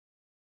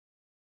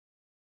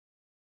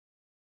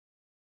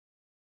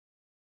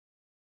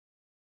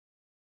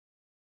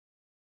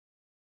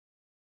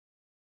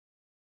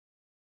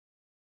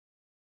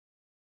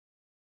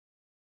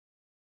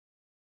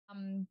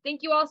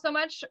Thank you all so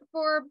much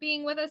for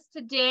being with us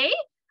today.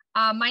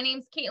 My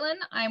name's Caitlin.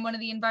 I'm one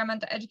of the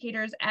environmental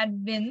educators at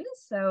VINS.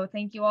 So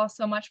thank you all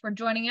so much for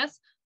joining us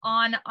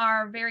on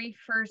our very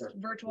first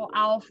virtual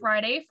Owl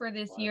Friday for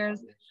this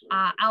year's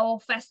Owl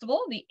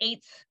Festival, the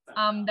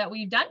 8th that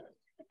we've done.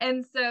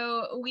 And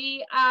so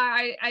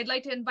I'd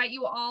like to invite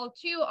you all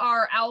to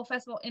our Owl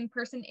Festival in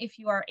person if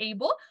you are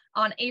able.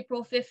 On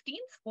April 15th,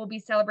 we'll be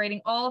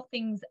celebrating all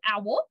things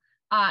owl.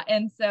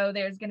 And so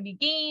there's going to be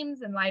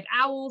games and live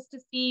owls to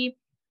see,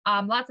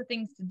 lots of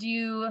things to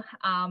do.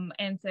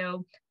 And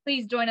so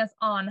please join us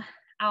on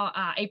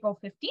April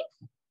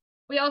 15th.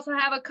 We also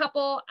have a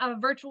couple of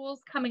virtuals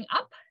coming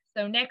up.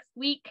 So next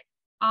week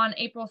on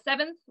April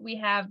 7th, we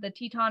have the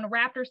Teton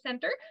Raptor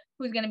Center,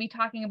 who's going to be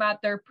talking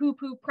about their Poo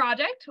Poo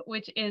project,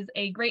 which is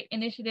a great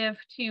initiative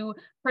to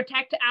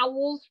protect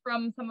owls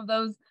from some of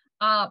those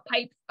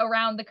pipes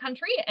around the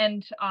country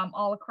and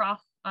all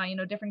across,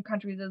 different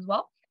countries as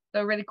well. So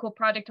a really cool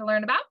project to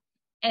learn about.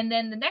 And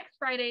then the next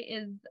Friday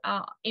is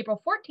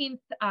April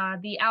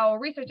 14th. The Owl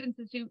Research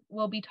Institute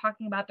will be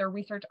talking about their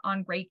research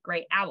on great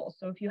gray owls.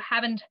 So if you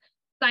haven't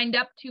signed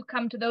up to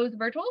come to those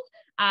virtuals,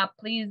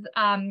 please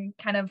sign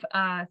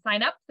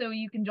up so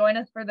you can join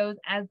us for those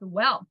as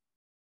well.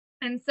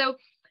 And so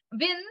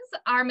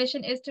VINS, our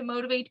mission is to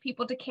motivate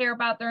people to care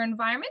about their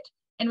environment.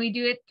 And we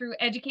do it through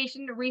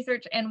education,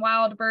 research, and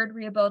wild bird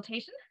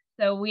rehabilitation.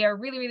 So we are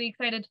really, really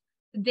excited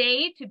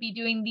today to be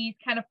doing these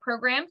kind of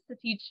programs to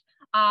teach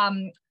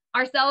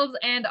ourselves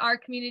and our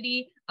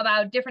community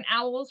about different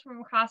owls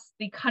from across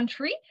the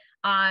country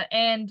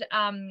and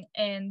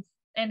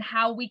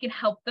how we can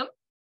help them.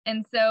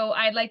 And so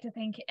I'd like to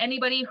thank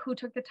anybody who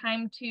took the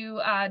time to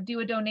do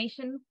a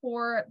donation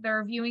for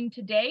their viewing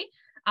today.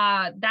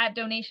 That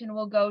donation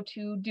will go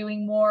to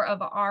doing more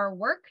of our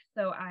work.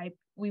 So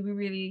we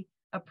really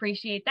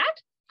appreciate that.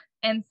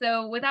 And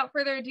so without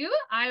further ado,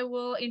 I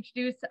will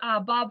introduce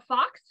Bob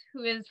Fox,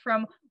 who is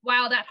from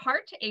Wild at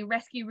Heart, a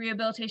rescue,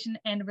 rehabilitation,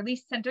 and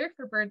release center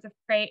for birds of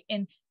prey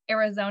in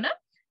Arizona.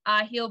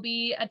 He'll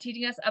be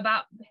teaching us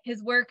about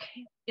his work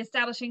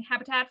establishing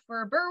habitat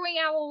for burrowing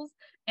owls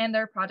and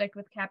their project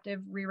with captive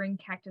rearing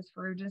cactus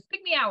ferruginous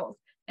pygmy owls.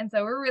 And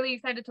so we're really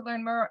excited to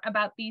learn more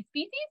about these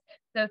species.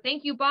 So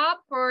thank you, Bob,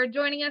 for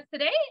joining us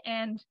today,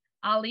 and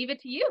I'll leave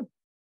it to you.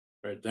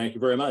 Great, thank you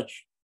very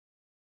much.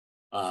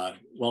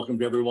 Welcome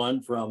to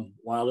everyone from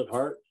Wild at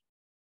Heart.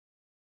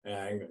 And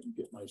I'm going to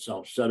get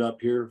myself set up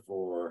here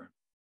for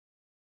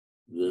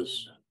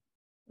this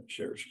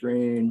share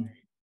screen.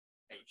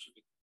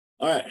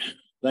 All right,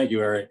 thank you,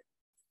 Eric.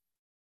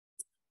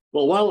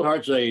 Well, Wild at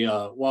Heart's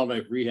a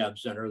wildlife rehab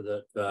center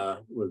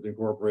that was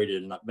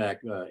incorporated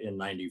back in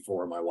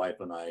 '94. My wife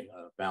and I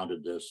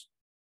founded this.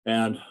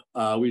 And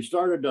we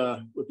started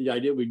with the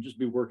idea we'd just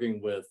be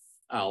working with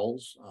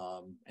owls,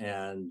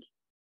 and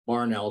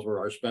barn owls were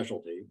our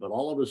specialty. But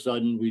all of a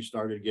sudden, we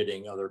started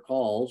getting other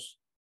calls,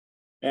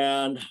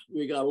 and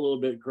we got a little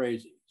bit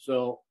crazy.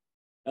 So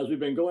as we've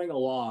been going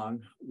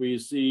along, we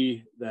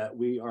see that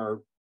we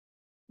are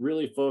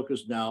really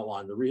focused now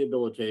on the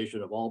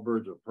rehabilitation of all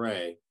birds of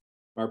prey.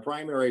 Our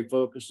primary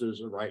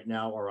focuses right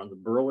now are on the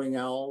burrowing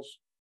owls,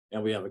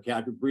 and we have a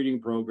captive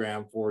breeding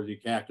program for the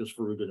cactus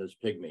ferruginous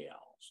pygmy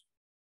owls.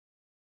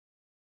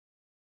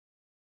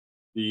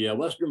 The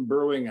Western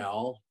burrowing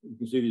owl, you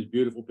can see these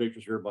beautiful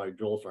pictures here by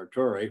Joel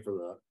Sartori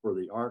for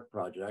the ARC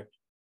project,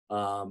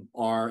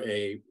 are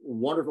a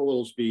wonderful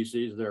little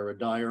species. They're a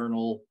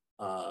diurnal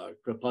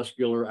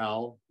crepuscular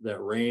owl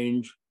that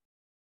range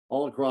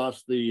all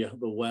across the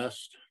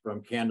West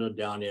from Canada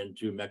down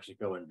into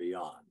Mexico and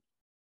beyond.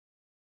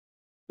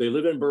 They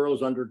live in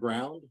burrows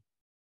underground.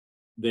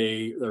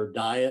 Their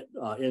diet,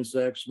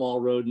 insects,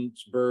 small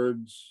rodents,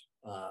 birds.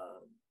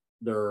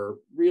 They're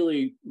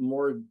really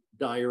more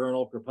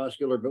diurnal,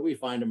 crepuscular, but we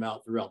find them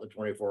out throughout the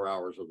 24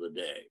 hours of the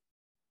day.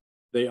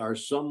 They are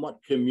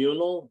somewhat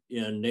communal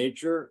in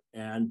nature,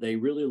 and they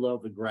really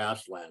love the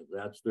grasslands.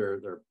 That's their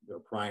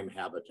prime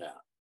habitat.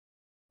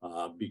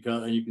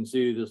 And you can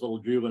see this little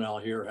juvenile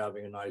here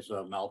having a nice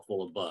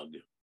mouthful of bug.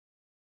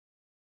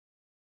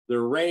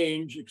 Their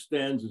range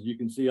extends, as you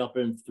can see, up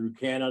in through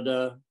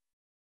Canada.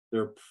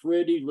 They're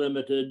pretty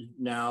limited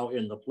now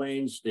in the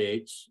plains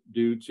states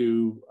due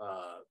to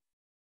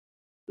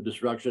the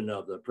destruction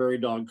of the prairie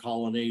dog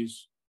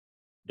colonies.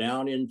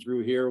 Down in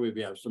through here, we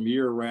have some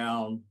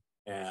year-round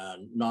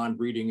and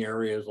non-breeding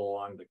areas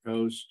along the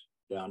coast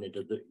down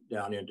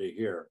into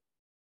here.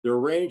 Their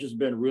range has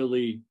been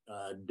really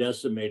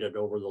decimated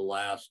over the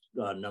last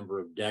number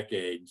of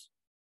decades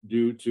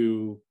due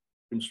to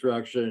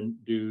construction,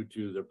 due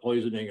to the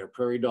poisoning of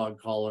prairie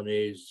dog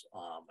colonies,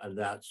 and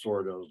that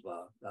sort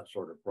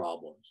of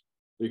problems.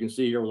 You can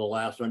see here over the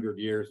last 100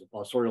 years, the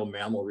fossorial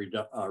mammal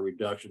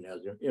reduction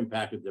has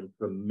impacted them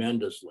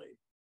tremendously.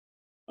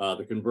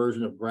 The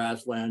conversion of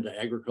grassland to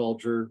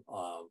agriculture,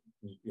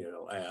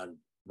 and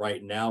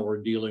right now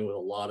we're dealing with a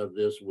lot of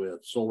this with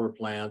solar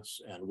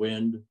plants and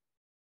wind,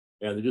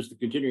 and just the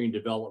continuing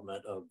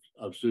development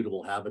of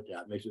suitable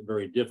habitat makes it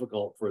very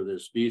difficult for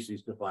this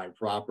species to find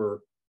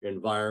proper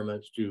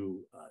environments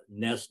to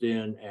nest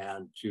in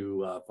and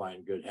to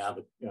find good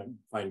habit,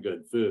 find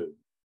good food.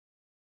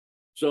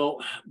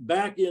 So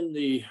back in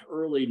the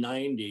early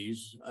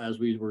 90s, as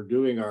we were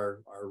doing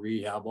our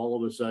rehab, all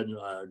of a sudden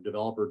a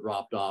developer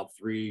dropped off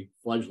 3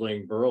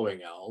 fledgling burrowing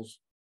owls.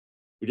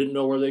 We didn't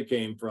know where they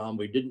came from.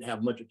 We didn't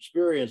have much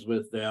experience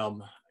with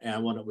them.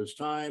 And when it was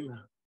time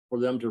for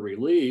them to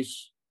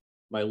release,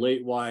 my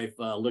late wife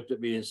looked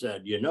at me and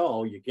said, you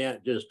know, you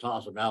can't just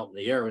toss them out in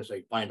the air and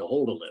say, find a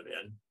hole to live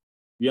in.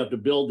 You have to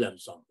build them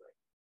something.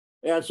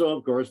 And so,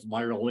 of course,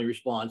 my only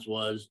response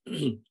was,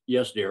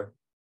 yes, dear.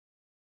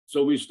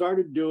 So we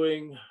started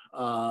doing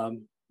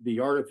the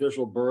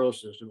artificial burrow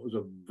system. It was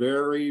a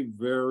very,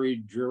 very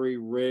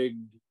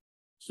jury-rigged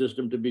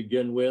system to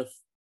begin with,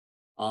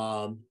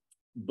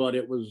 but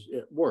it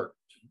worked.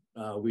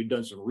 We'd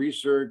done some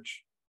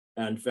research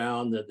and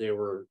found that they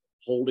were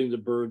holding the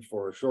birds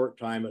for a short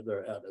time at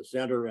the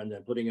center and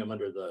then putting them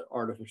under the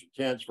artificial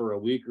tents for a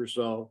week or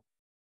so.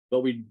 But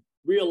we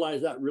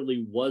realized that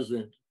really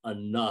wasn't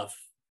enough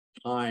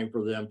time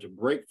for them to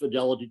break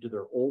fidelity to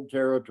their old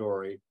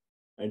territory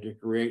and to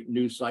create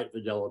new site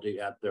fidelity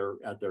at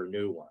their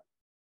new one.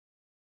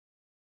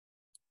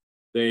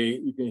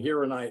 You can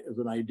hear as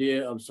an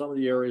idea of some of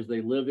the areas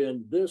they live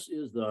in. This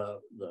is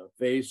the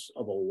face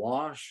of a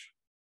wash,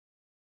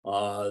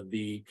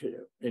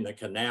 in a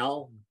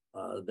canal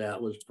that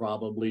was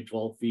probably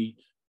 12 feet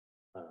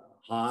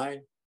high,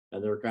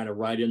 and they're kind of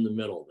right in the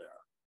middle there.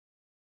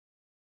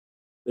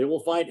 They will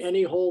find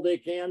any hole they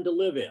can to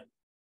live in.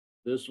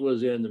 This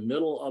was in the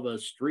middle of a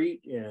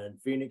street in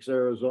Phoenix,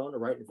 Arizona,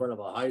 right in front of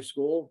a high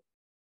school.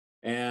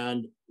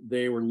 And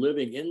they were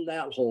living in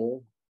that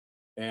hole,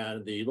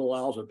 and the little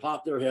owls would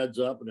pop their heads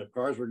up, and if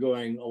cars were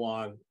going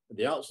along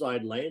the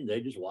outside lane,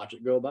 they just watch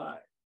it go by.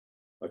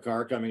 A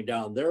car coming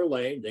down their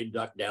lane, they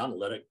duck down and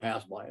let it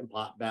pass by and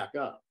pop back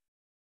up.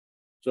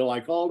 So I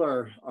called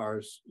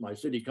my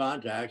city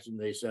contacts, and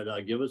they said,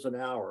 give us an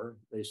hour.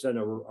 They sent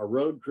a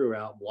road crew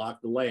out,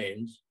 blocked the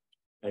lanes,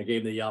 and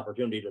gave me the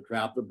opportunity to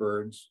trap the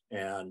birds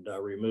and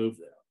remove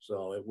them.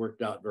 So it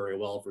worked out very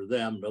well for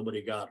them.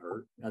 Nobody got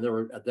hurt.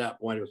 And at that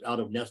point, it was out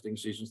of nesting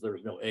season, so there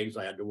was no eggs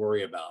I had to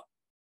worry about.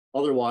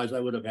 Otherwise, I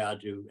would have had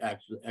to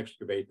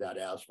excavate that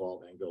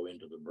asphalt and go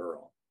into the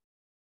burrow.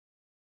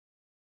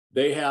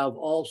 They have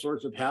all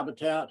sorts of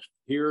habitat.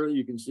 Here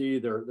you can see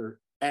they're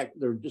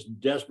just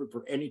desperate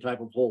for any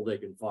type of hole they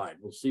can find.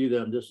 We'll see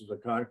them. This is a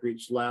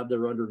concrete slab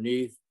they're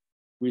underneath.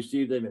 We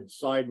see them in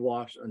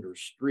sidewalks, under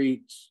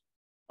streets,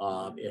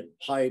 in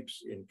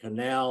pipes, in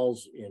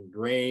canals, in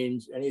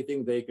drains,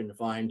 anything they can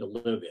find to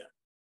live in,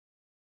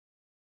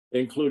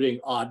 including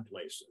odd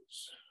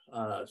places.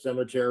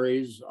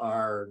 Cemeteries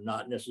are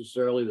not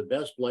necessarily the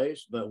best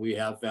place, but we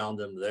have found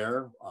them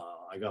there.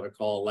 I got a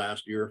call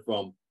last year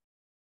from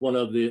one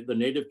of the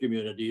native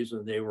communities,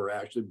 and they were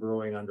actually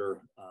burrowing under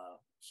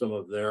some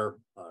of their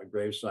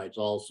grave sites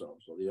also.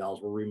 So the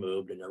owls were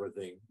removed and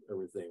everything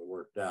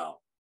worked out.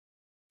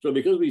 So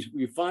because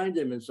we find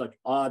them in such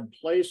odd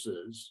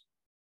places,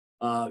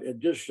 it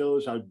just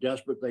shows how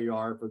desperate they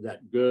are for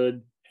that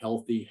good,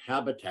 healthy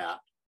habitat.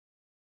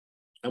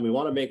 And we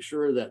want to make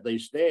sure that they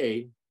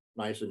stay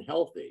nice and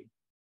healthy.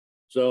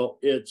 So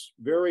it's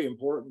very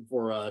important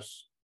for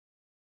us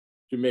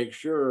to make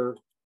sure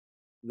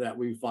that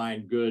we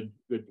find good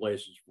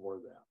places for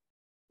them.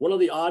 One of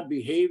the odd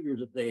behaviors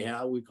that they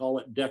have, we call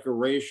it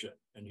decoration.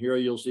 And here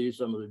you'll see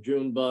some of the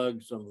June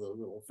bugs, some of the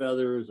little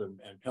feathers and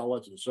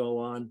pellets and so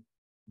on.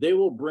 They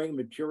will bring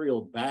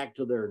material back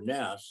to their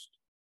nest,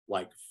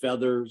 like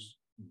feathers,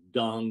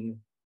 dung,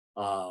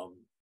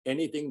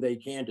 anything they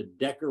can to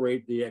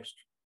decorate the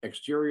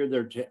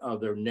exterior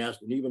of their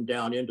nest and even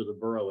down into the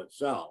burrow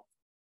itself.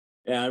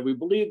 And we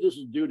believe this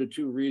is due to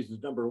 2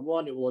 reasons. Number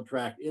one, it will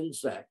attract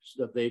insects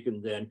that they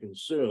can then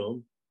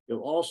consume. It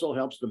also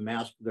helps to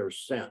mask their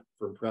scent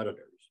from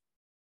predators.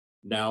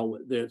 Now,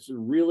 it's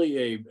really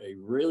a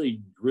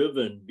really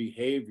driven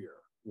behavior.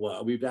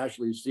 Well, we've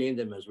actually seen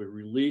them as we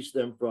release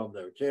them from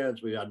their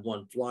tents. We had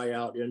one fly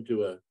out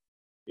into a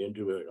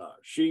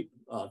sheep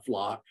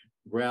flock,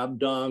 grab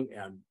dung,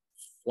 and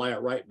fly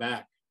it right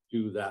back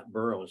to that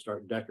burrow and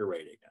start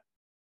decorating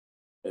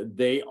it.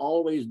 They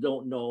always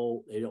don't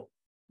know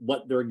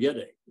what they're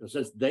getting.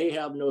 Since they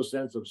have no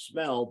sense of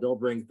smell, they'll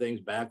bring things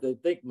back they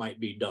think might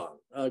be dung.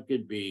 It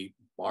could be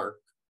bark,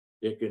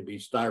 it could be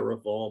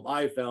styrofoam.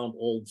 I found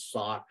old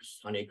socks,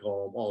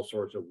 honeycomb, all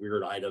sorts of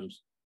weird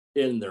items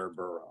in their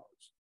burrows.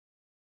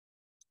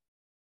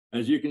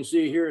 As you can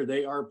see here,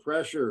 they are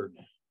pressured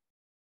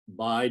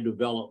by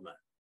development.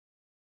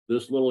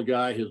 This little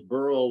guy, his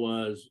burrow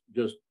was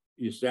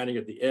he's standing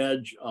at the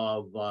edge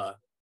of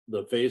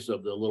the face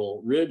of the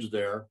little ridge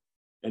there,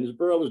 and his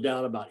burrow was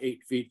down about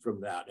 8 feet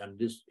from that. And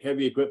this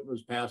heavy equipment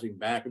was passing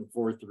back and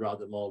forth throughout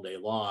them all day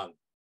long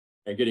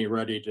and getting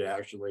ready to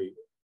actually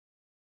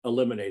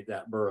eliminate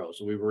that burrow.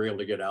 So we were able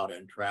to get out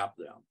and trap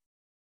them.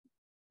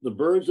 The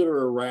birds that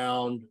are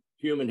around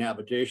human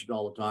habitation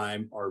all the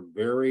time are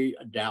very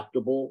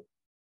adaptable.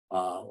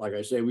 Like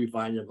I say, we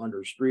find them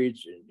under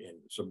streets in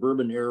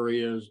suburban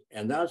areas,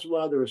 and that's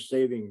one of their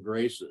saving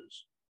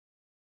graces.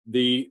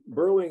 The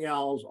burrowing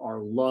owls are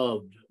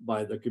loved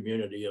by the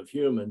community of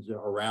humans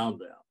around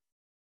them.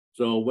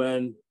 So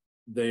when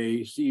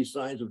they see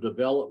signs of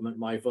development,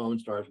 my phone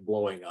starts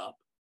blowing up.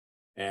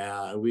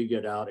 And we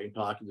get out and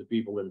talk to the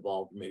people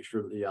involved to make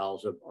sure that the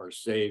owls are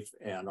safe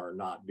and are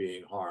not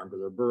being harmed, or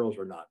their burrows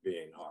are not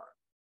being harmed.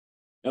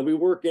 And we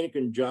work in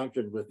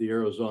conjunction with the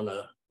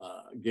Arizona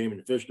Game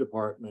and Fish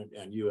Department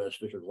and U.S.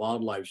 Fish and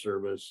Wildlife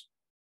Service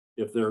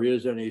if there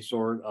is any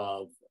sort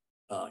of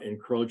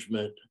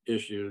encroachment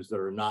issues that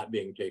are not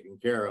being taken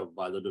care of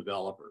by the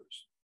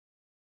developers.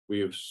 We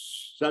have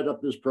set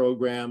up this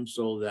program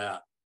so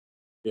that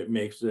it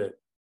makes it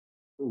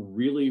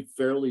really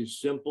fairly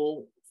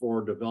simple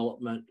for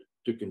development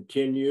to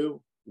continue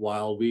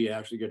while we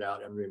actually get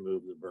out and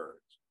remove the birds.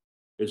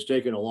 It's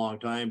taken a long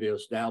time to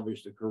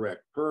establish the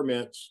correct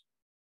permits.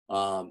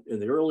 In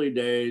the early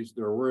days,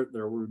 there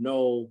were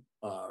no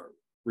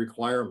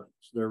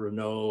requirements. There were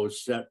no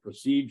set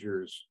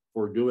procedures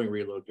for doing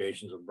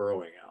relocations of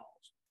burrowing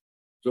owls.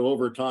 So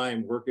over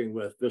time, working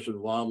with Fish and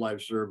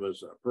Wildlife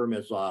Service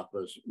Permits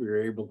Office, we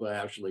were able to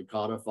actually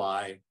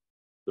codify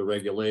the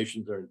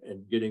regulations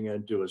and getting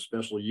into a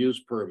special use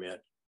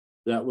permit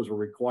that was a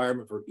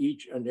requirement for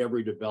each and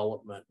every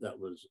development that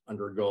was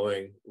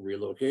undergoing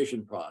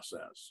relocation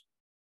process.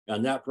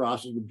 And that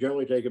process would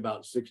generally take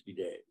about 60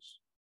 days,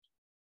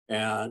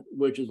 and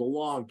which is a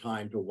long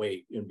time to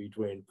wait in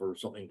between for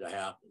something to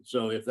happen.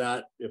 So if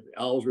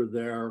owls are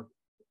there,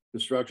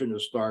 construction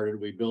is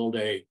started, we build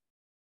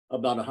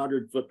about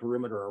 100-foot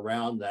perimeter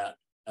around that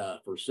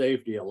for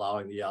safety,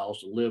 allowing the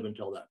owls to live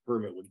until that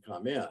permit would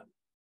come in.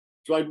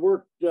 So I'd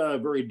worked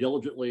very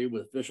diligently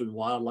with Fish and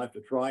Wildlife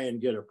to try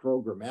and get a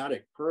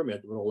programmatic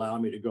permit that would allow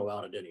me to go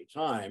out at any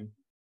time.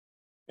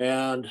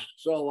 And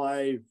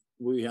so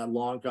we had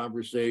long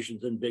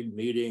conversations and big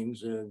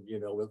meetings, and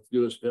let's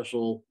do a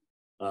special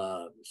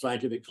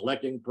scientific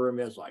collecting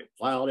permits. I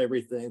filed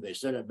everything. They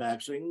sent it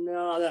back saying,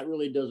 no, that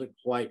really doesn't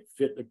quite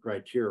fit the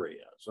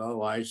criteria.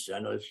 So I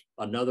sent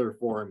another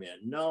form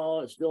in. No,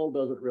 it still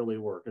doesn't really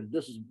work. And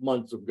this is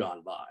months have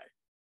gone by.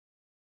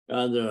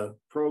 And the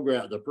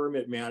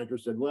permit manager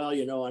said, well,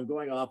 I'm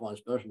going off on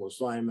special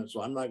assignment,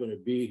 so I'm not going to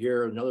be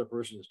here. Another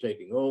person is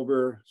taking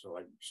over. So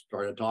I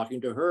started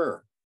talking to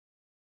her.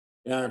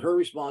 And her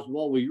response,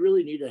 well, we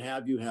really need to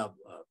have you have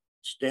a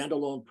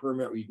standalone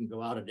permit where you can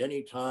go out at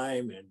any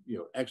time and,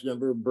 X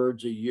number of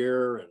birds a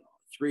year and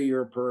a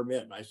 3-year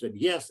permit. And I said,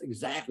 yes,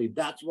 exactly.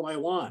 That's what I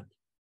want.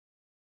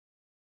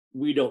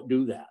 We don't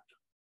do that.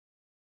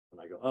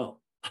 And I go,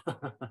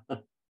 oh,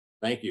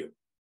 thank you.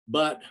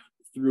 But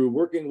through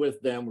working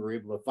with them, we were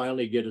able to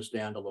finally get a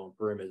standalone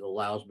permit that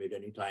allows me at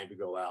any time to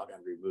go out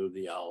and remove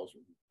the owls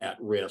at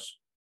risk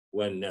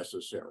when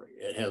necessary.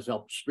 It has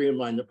helped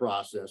streamline the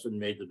process and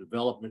made the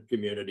development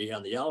community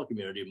and the owl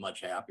community much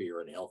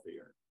happier and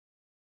healthier.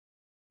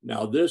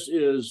 Now, this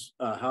is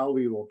how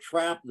we will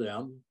trap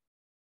them.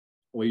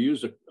 I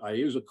use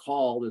a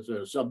call that's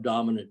a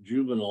subdominant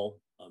juvenile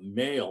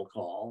male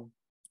call,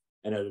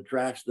 and it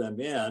attracts them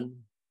in.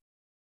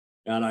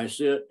 And I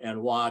sit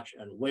and watch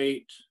and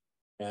wait.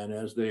 And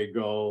as they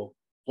go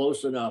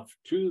close enough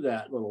to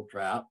that little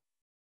trap,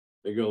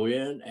 they go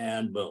in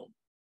and boom.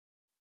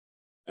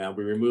 And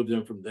we remove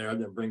them from there,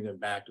 then bring them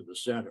back to the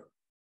center.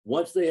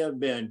 Once they have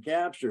been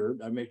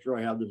captured, I make sure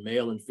I have the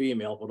male and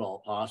female if at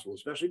all possible,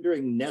 especially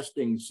during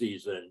nesting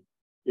season.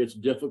 It's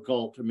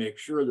difficult to make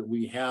sure that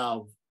we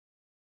have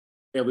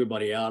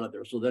everybody out of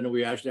there. So then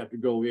we actually have to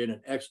go in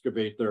and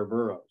excavate their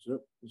burrows.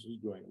 Oops, this is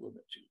going a little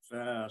bit too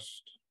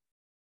fast.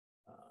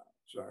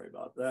 Sorry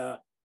about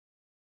that.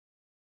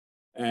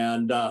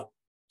 And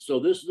so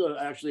this is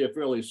actually a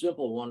fairly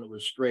simple one that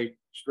was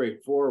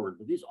straightforward,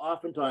 but these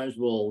oftentimes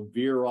will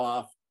veer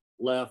off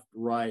left,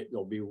 right,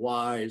 they'll be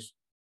wise.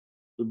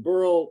 The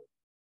burrow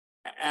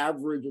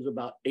average is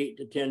about 8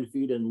 to 10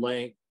 feet in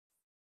length,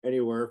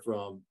 anywhere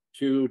from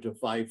 2 to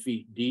 5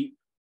 feet deep,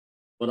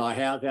 but I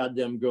have had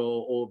them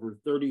go over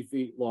 30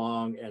 feet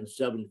long and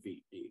 7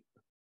 feet deep,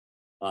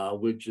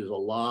 which is a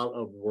lot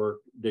of work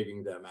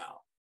digging them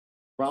out.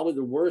 Probably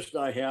the worst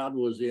I had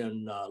was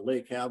in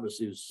Lake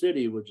Havasu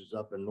City, which is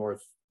up in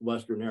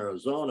northwestern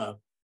Arizona.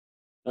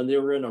 And they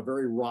were in a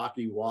very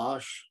rocky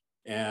wash.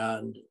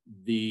 And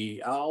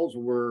the owls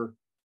were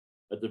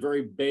at the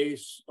very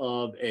base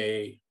of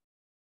a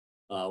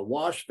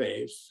wash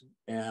face.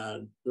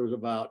 And there was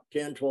about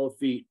 10, 12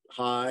 feet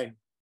high.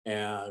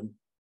 And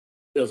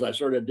as I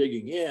started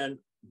digging in,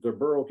 the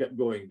burrow kept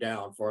going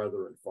down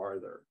farther and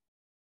farther.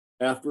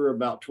 After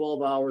about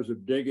 12 hours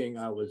of digging,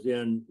 I was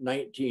in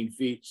 19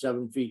 feet,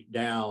 7 feet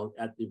down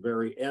at the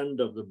very end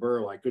of the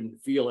burrow. I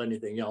couldn't feel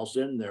anything else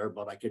in there,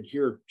 but I could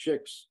hear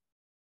chicks.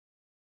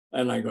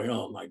 And I'm going,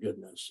 oh my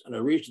goodness. And I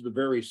reached the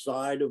very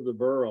side of the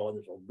burrow, and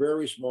there's a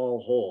very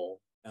small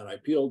hole. And I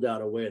peeled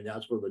that away, and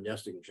that's where the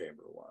nesting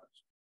chamber was.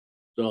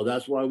 So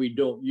that's why we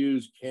don't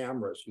use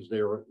cameras, because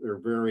they're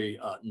very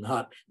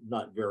not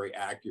very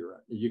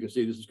accurate. As you can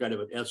see, this is kind of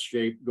an S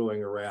shape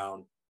going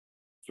around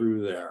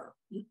through there.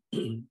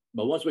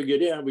 But once we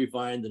get in, we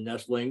find the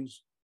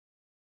nestlings,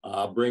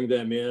 bring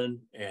them in,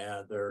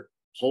 and they're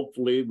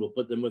hopefully we'll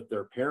put them with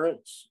their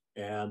parents,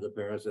 and the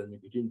parents then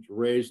continue to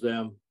raise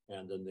them,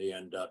 and then they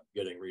end up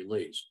getting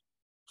released.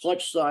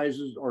 Clutch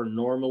sizes are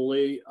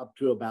normally up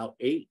to about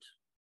 8,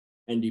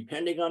 and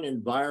depending on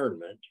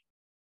environment,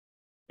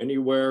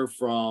 anywhere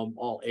from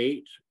all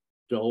 8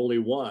 to only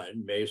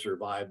 1 may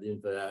survive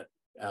into that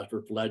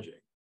after fledging.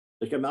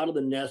 They come out of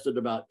the nest at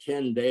about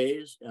 10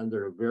 days, and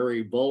they're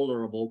very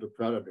vulnerable to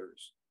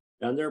predators.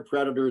 And their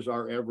predators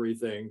are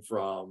everything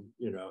from,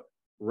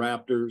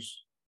 raptors,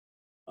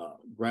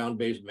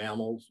 ground-based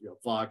mammals,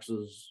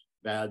 foxes,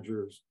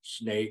 badgers,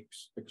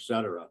 snakes,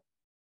 etc.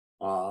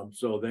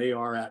 So they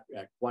are at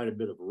quite a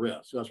bit of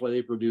risk. That's why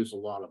they produce a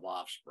lot of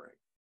offspring.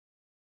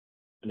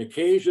 And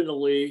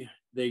occasionally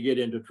they get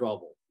into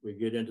trouble. We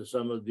get into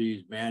some of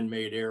these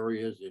man-made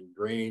areas in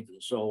drains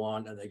and so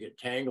on, and they get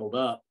tangled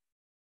up.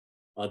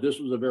 This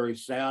was a very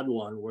sad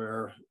one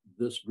where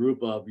this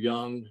group of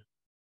young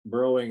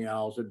burrowing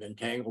owls had been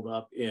tangled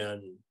up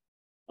in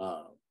a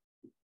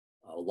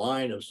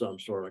line of some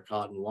sort, a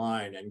cotton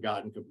line, and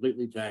gotten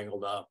completely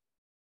tangled up.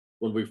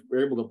 When we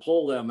were able to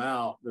pull them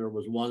out, there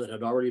was one that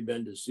had already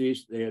been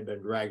deceased. They had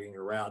been dragging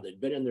around. They'd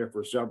been in there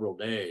for several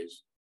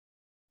days,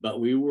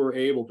 but we were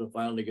able to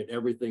finally get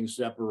everything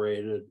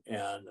separated,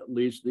 and at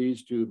least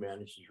these 2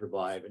 managed to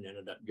survive and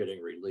ended up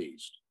getting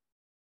released.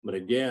 But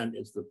again,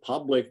 it's the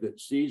public that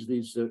sees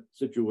these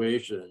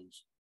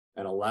situations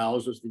and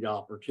allows us the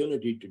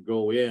opportunity to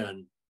go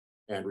in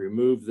and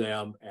remove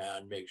them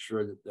and make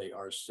sure that they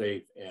are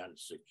safe and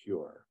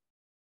secure.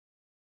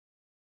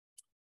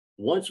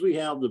 Once we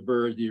have the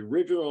birds, the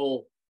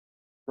original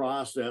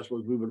process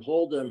was we would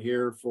hold them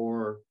here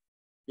for,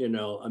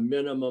 a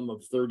minimum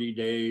of 30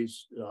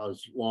 days,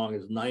 as long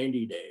as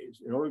 90 days,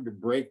 in order to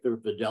break their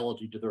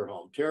fidelity to their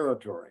home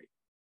territory.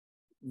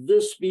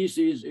 This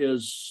species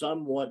is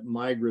somewhat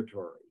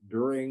migratory.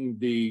 During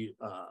the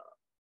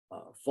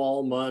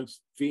fall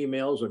months,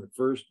 females in the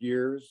first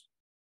years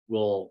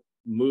will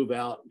move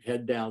out,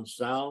 head down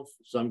south.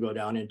 Some go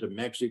down into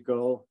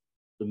Mexico.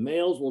 The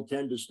males will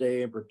tend to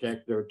stay and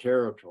protect their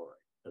territory.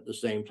 At the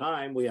same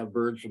time, we have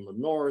birds from the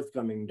north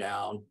coming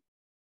down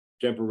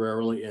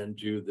temporarily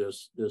into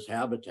this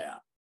habitat.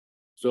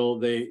 So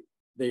they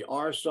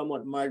are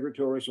somewhat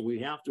migratory, so we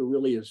have to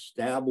really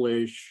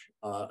establish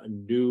a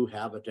new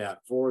habitat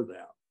for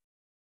them.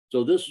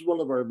 So this is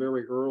one of our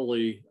very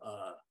early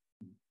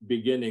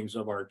beginnings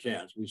of our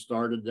tents. We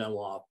started them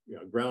off,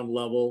 ground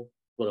level,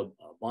 put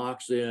a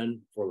box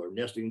in for their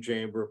nesting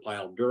chamber,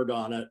 piled dirt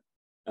on it,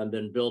 and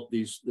then built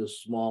this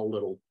small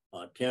little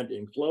tent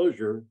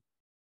enclosure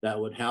that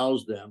would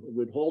house them. It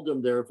would hold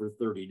them there for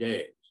 30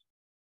 days.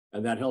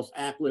 And that helps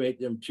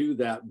acclimate them to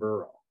that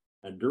burrow.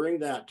 And during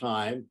that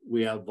time,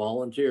 we have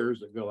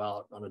volunteers that go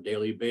out on a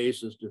daily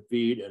basis to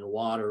feed and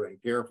water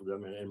and care for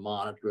them and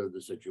monitor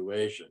the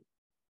situation.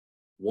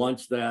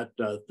 Once that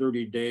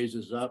 30 days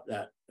is up,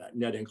 that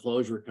net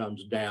enclosure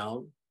comes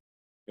down,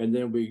 and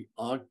then we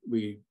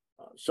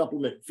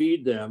supplement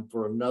feed them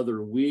for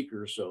another week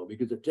or so,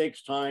 because it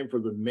takes time for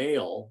the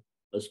male,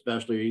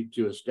 especially,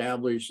 to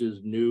establish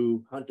his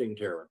new hunting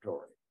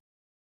territory.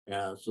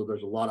 And so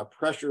there's a lot of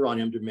pressure on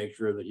him to make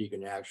sure that he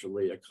can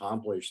actually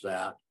accomplish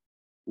that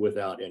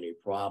without any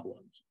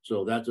problems.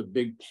 So that's a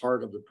big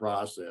part of the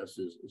process,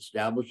 is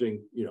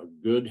establishing,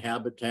 good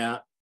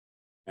habitat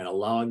and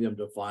allowing them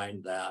to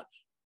find that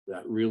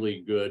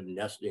really good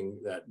nesting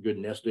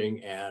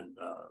and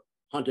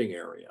hunting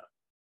area.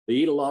 They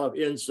eat a lot of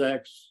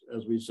insects,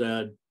 as we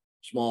said,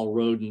 small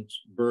rodents,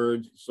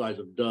 birds the size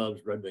of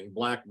doves, red-winged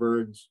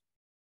blackbirds.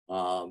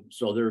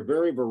 So they're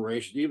very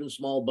voracious. Even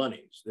small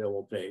bunnies they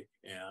will take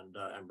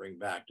and bring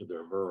back to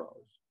their burrows.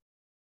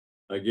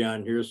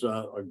 Again, here's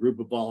a group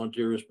of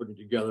volunteers putting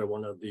together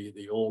one of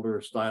the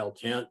older style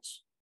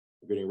tents.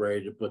 We're getting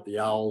ready to put the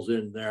owls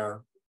in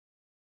there.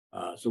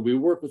 So we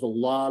work with a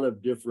lot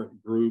of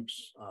different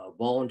groups,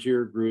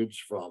 volunteer groups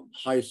from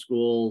high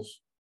schools,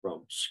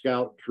 from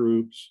scout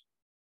troops,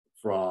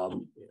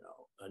 from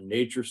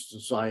nature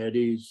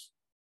societies,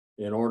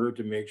 in order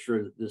to make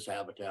sure that this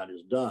habitat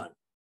is done.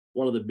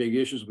 One of the big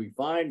issues we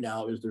find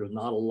now is there's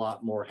not a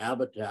lot more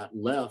habitat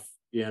left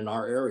in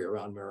our area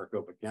around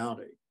Maricopa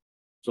County.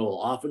 So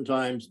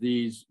oftentimes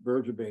these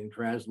birds are being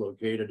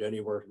translocated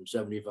anywhere from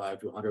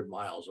 75 to 100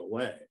 miles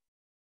away.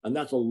 And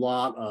that's a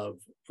lot of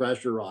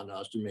pressure on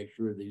us to make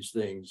sure these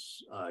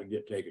things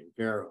get taken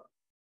care of.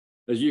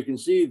 As you can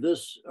see,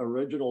 this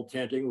original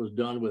tenting was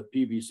done with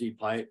PVC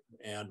pipe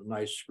and a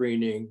nice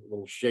screening,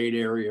 little shade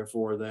area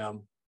for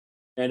them.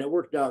 And it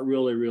worked out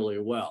really, really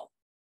well.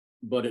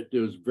 But it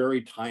was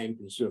very time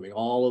consuming.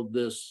 All of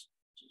this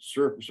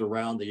surface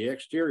around the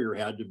exterior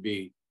had to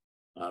be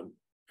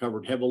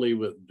covered heavily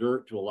with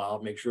dirt to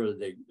make sure that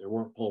they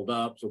weren't pulled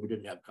up, so we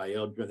didn't have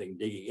coyotes or anything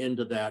digging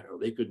into that, or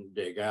they couldn't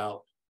dig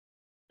out.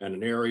 And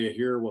an area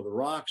here where the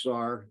rocks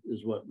are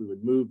is what we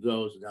would move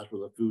those, and that's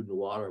where the food and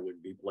water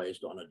would be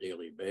placed on a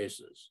daily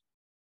basis.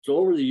 So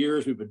over the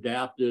years, we've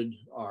adapted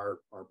our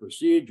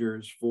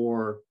procedures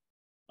for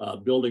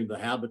building the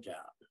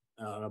habitat.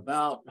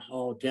 About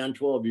 10,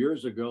 12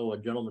 years ago, a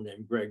gentleman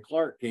named Greg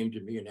Clark came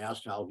to me and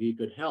asked how he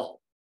could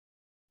help.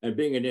 And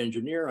being an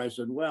engineer, I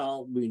said,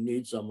 well, we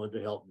need someone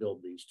to help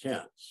build these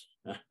tents.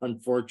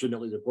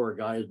 Unfortunately, the poor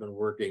guy has been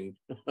working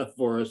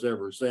for us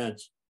ever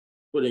since,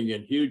 putting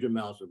in huge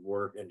amounts of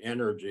work and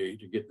energy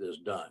to get this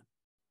done.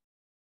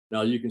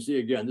 Now you can see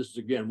again, this is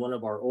again one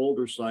of our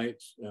older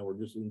sites, and we're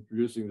just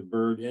introducing the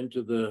bird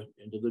into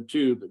the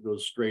tube that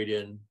goes straight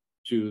in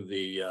to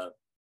the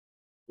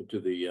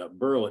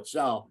burrow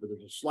itself. But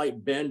there's a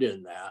slight bend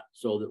in that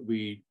so that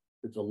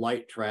it's a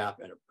light trap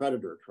and a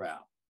predator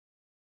trap.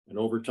 And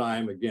over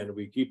time, again,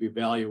 we keep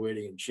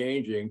evaluating and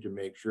changing to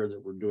make sure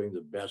that we're doing the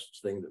best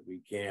thing that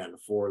we can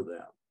for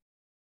them.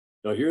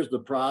 So here's the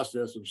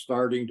process of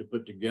starting to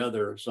put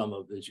together some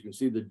of this. You can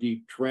see the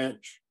deep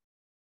trench.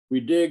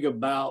 We dig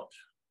about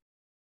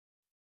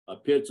a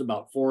pit's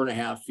about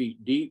 4.5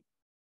 feet deep,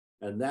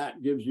 and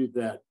that gives you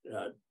that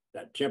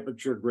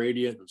temperature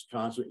gradient that's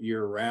constant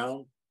year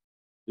round.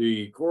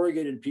 The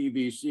corrugated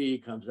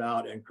PVC comes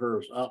out and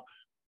curves up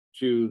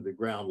to the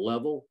ground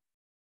level,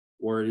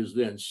 where it is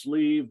then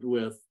sleeved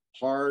with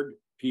hard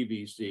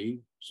PVC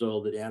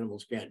so that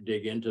animals can't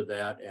dig into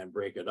that and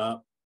break it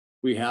up.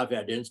 We have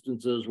had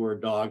instances where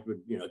dogs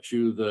would,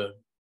 chew the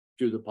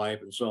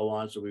pipe and so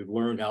on. So we've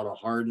learned how to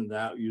harden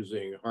that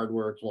using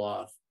hardware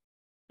cloth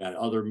and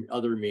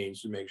other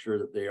means to make sure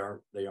that they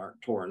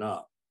aren't torn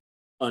up.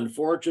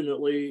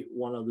 Unfortunately,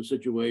 one of the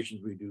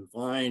situations we do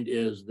find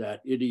is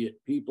that idiot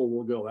people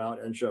will go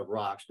out and shove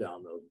rocks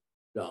down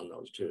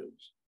those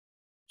tubes.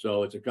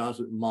 So it's a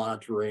constant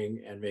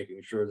monitoring and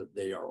making sure that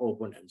they are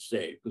open and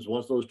safe. Because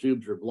once those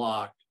tubes are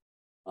blocked,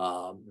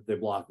 if they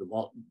block them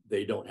all,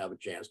 they don't have a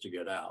chance to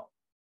get out.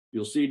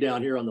 You'll see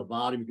down here on the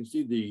bottom, you can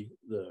see the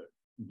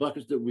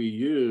buckets that we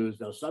use.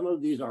 Now, some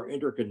of these are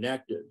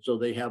interconnected, so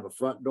they have a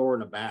front door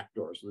and a back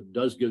door. So it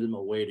does give them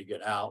a way to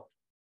get out,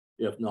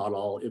 if not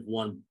all, if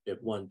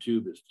one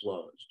tube is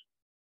closed.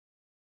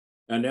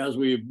 And as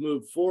we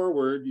move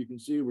forward, you can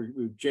see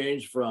we've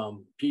changed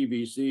from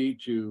PVC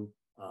to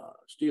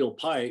steel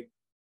pipe,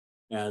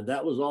 and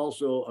that was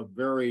also a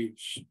very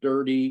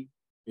sturdy,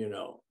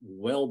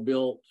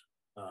 well-built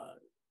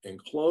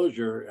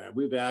enclosure, and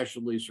we've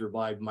actually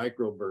survived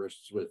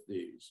microbursts with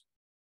these.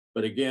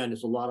 But again,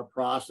 it's a lot of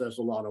process,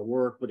 a lot of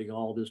work, putting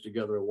all this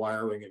together,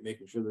 wiring it,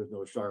 making sure there's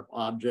no sharp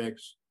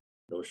objects,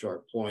 no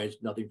sharp points,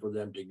 nothing for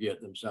them to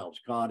get themselves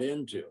caught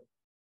into.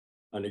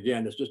 And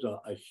again, it's just a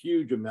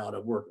huge amount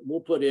of work.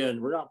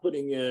 We're not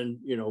putting in,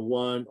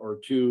 1 or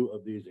 2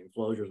 of these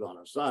enclosures on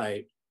a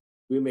site.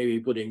 We may be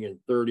putting in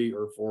 30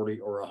 or 40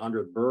 or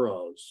 100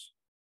 burrows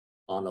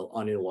on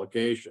a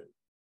location.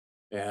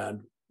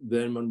 And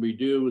then when we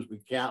do is we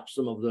cap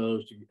some of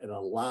those, it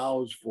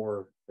allows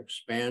for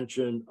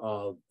expansion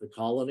of the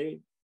colony.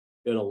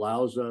 It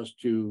allows us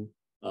to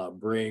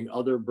bring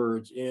other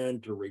birds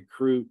in, to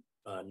recruit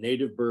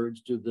native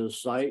birds to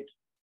this site,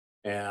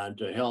 and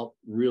to help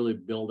really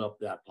build up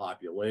that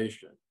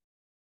population.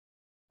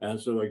 And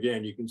so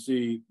again, you can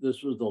see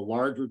this was the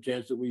larger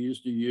tents that we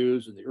used to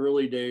use. In the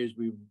early days,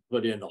 we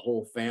put in a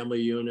whole family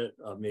unit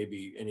of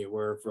maybe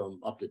anywhere from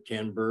up to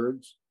 10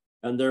 birds.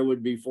 And there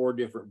would be 4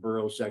 different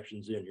burrow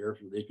sections in here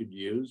that they could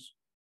use.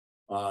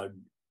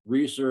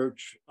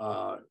 Research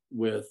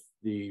with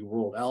the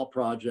World Owl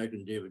Project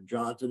and David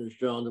Johnson has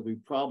shown that we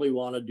probably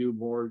want to do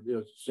more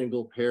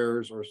single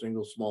pairs or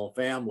single small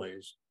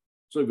families.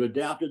 So we've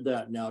adapted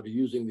that now to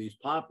using these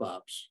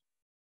pop-ups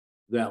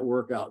that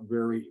work out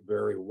very,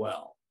 very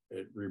well.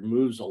 It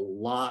removes a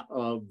lot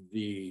of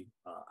the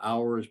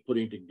hours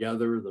putting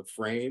together the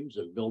frames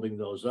and building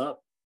those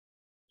up.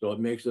 So it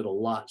makes it a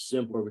lot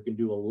simpler. We can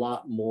do a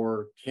lot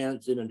more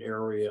tents in an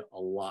area a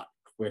lot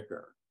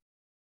quicker.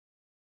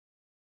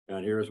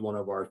 And here's one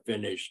of our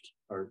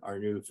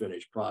new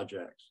finished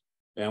projects.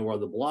 And where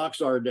the blocks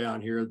are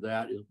down here,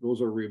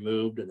 those are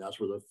removed, and that's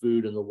where the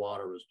food and the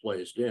water is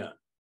placed in.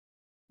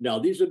 Now,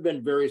 these have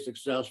been very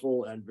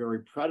successful and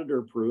very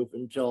predator proof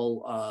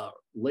until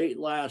late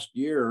last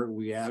year.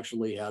 We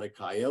actually had a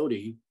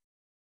coyote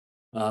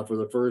for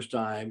the first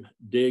time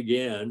dig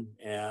in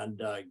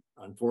and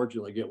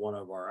unfortunately get one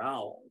of our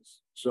owls.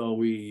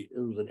 So it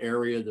was an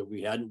area that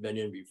we hadn't been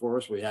in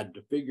before, so we had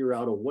to figure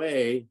out a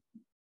way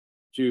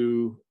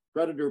to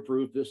predator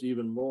proof this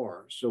even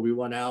more. So we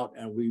went out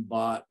and we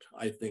bought,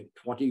 I think,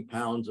 20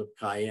 pounds of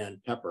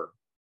cayenne pepper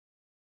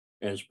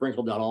and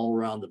sprinkled that all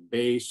around the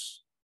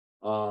base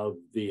of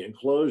the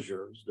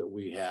enclosures that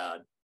we had.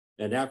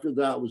 And after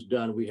that was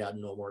done, we had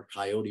no more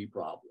coyote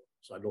problems.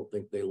 I don't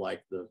think they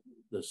liked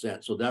the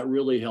scent. So that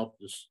really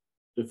helped us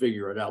to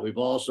figure it out. We've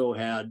also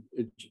had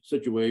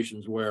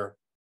situations where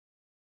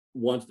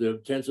once the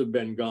tents have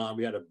been gone,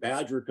 we had a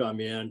badger come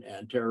in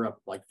and tear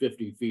up like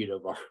 50 feet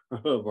of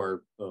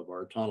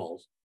our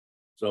tunnels.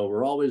 So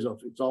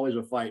it's always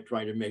a fight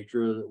trying to make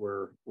sure that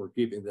we're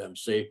keeping them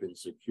safe and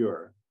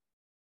secure.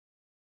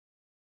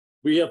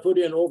 We have put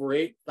in over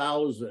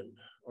 8,000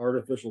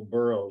 artificial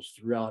burrows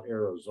throughout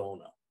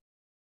Arizona,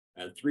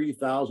 and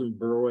 3,000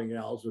 burrowing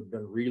owls have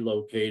been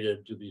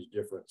relocated to these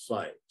different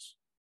sites.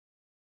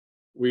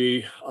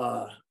 We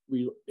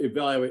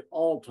evaluate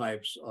all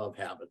types of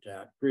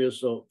habitat: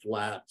 creosote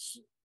flats,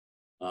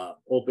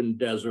 open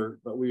desert,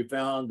 but we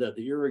found that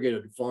the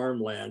irrigated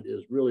farmland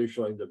is really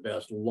showing the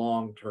best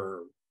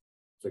long-term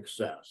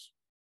success.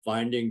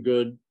 Finding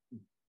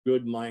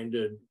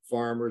good-minded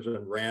farmers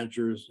and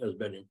ranchers has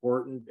been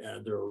important,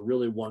 and they're a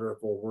really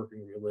wonderful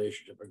working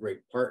relationship, a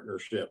great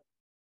partnership.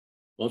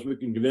 Once we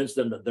can convince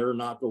them that they're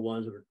not the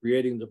ones that are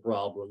creating the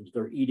problems,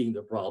 they're eating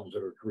the problems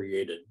that are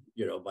created,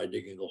 by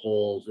digging the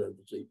holes, and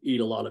they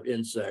eat a lot of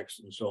insects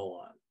and so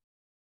on.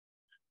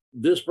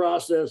 This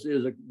process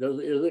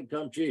isn't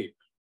come cheap,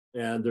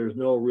 and there's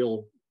no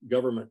real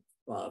government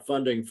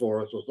funding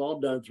for it. So it's all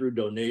done through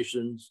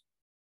donations.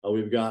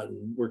 We've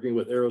gotten, working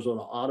with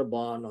Arizona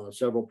Audubon on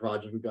several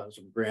projects, we've gotten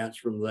some grants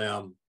from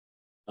them.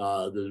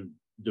 The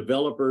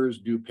developers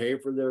do pay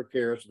for their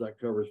care, so that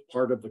covers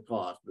part of the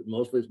cost, but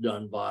mostly it's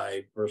done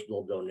by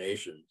personal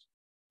donations.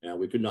 And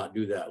we could not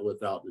do that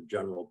without the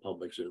general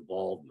public's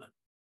involvement.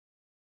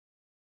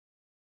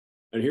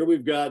 And here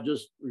we've got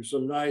just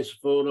some nice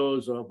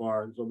photos of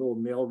a little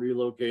male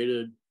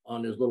relocated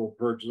on his little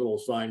perch, little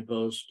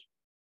signpost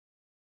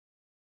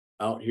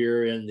out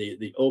here in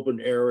the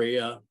open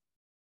area.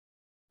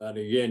 And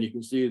again, you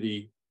can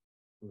see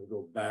let me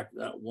go back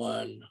that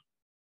one.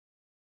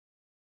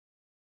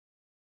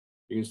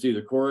 You can see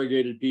the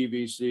corrugated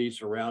PVC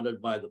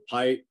surrounded by the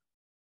pipe,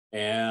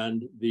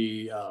 and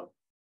the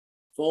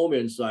foam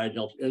inside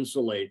helps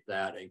insulate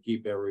that and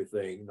keep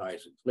everything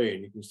nice and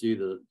clean. You can see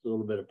the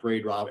little bit of prey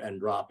drop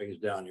and droppings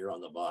down here on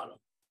the bottom.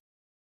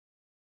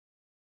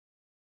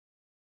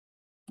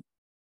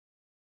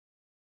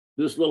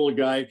 This little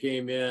guy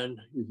came in,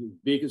 his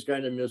beak is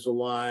kind of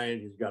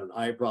misaligned. He's got an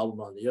eye problem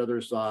on the other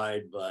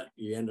side, but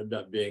he ended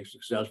up being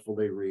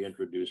successfully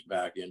reintroduced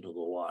back into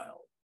the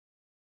wild.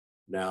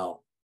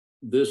 Now,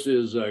 this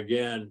is,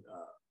 again,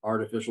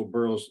 artificial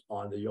burrows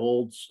on the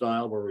old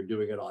style where we're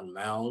doing it on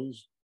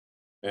mounds.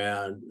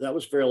 And that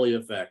was fairly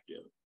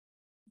effective.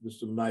 There's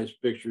some nice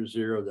pictures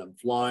here of them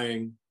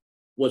flying.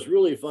 What's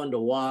really fun to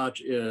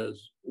watch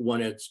is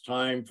when it's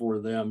time for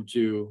them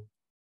to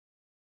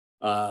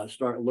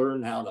start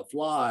learning how to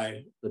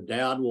fly, the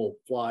dad will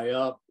fly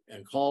up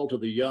and call to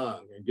the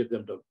young and get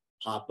them to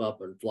pop up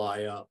and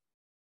fly up.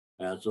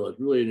 And so it's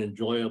really an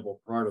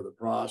enjoyable part of the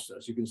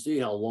process. You can see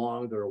how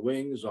long their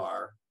wings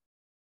are.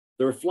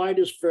 Their flight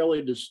is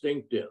fairly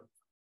distinctive.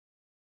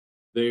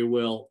 They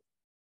will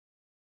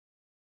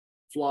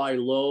fly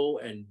low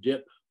and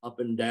dip up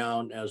and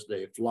down as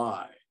they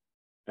fly.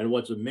 And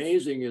what's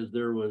amazing is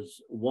there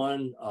was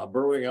one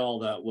burrowing owl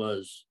that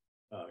was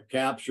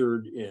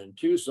captured in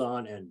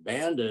Tucson and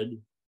banded,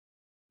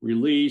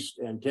 released,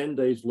 and 10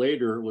 days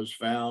later was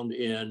found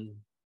in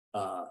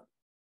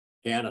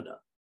Canada.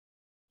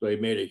 So he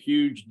made a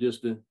huge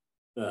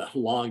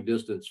long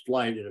distance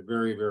flight in a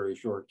very, very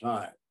short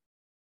time.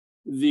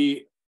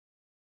 The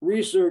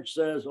research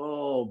says,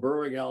 oh,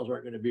 burrowing owls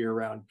aren't going to be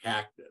around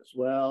cactus.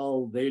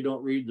 Well, they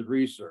don't read the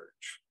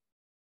research.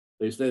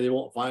 They say they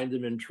won't find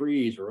them in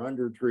trees or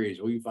under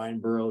trees. We find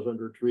burrows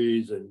under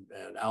trees and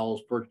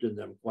owls perched in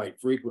them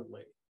quite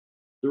frequently.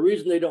 The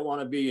reason they don't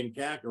want to be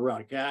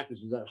around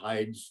cactus is that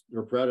hides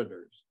their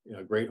predators.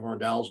 Great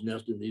horned owls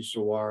nest in these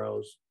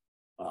saguaros.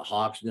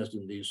 Hawks nest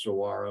in these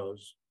saguaros.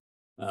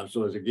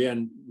 So as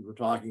again, we're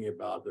talking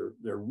about,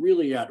 they're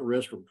really at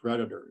risk from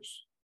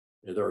predators.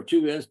 There are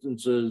 2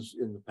 instances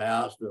in the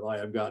past that I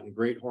have gotten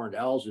great horned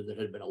owls in that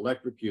had been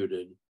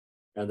electrocuted,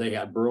 and they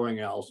had burrowing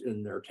owls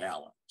in their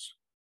talons.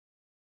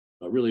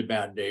 A really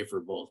bad day for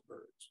both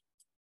birds.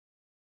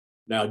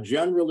 Now,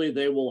 generally,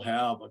 they will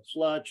have a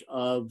clutch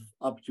of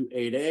up to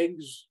 8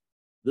 eggs.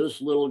 This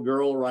little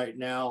girl right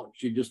now,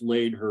 she just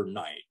laid her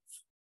 9th.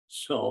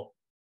 So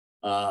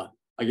I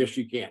guess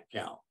she can't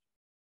count.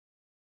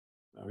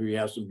 We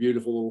have some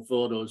beautiful little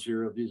photos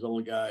here of these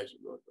little guys.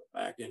 We'll go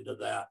back into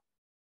that.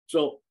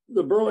 So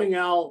the burrowing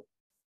owl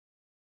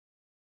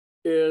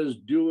is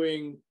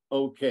doing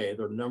okay.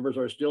 Their numbers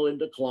are still in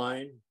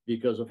decline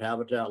because of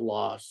habitat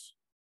loss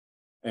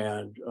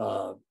and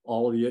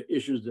all of the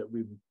issues that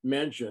we've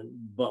mentioned,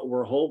 but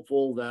we're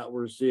hopeful that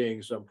we're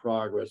seeing some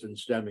progress in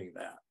stemming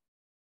that.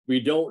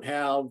 We don't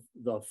have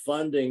the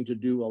funding to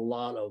do a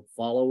lot of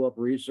follow-up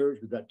research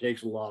because that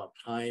takes a lot of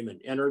time and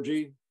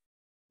energy,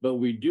 but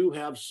we do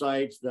have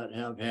sites that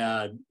have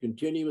had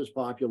continuous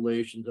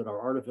populations in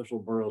our artificial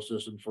burrow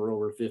system for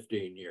over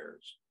 15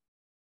 years.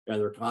 And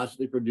they're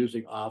constantly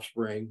producing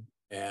offspring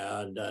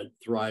and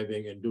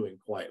thriving and doing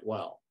quite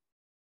well.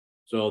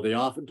 So they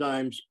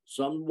oftentimes,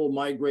 some will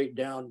migrate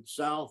down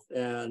south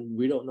and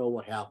we don't know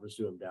what happens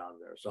to them down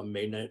there. Some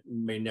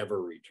may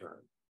never return.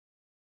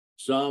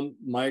 Some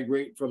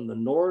migrate from the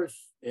north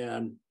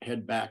and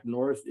head back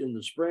north in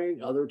the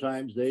spring. Other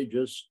times they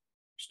just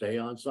stay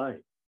on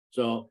site.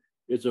 So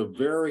it's a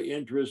very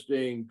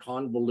interesting,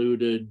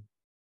 convoluted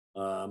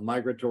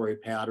migratory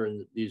pattern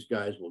that these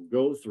guys will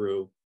go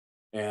through.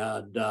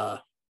 And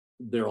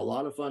they're a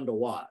lot of fun to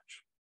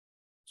watch.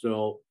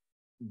 So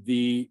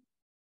the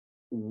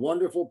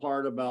wonderful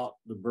part about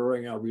the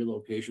Burrowing Owl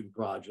Relocation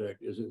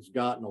Project is it's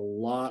gotten a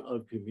lot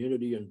of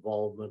community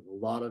involvement. A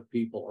lot of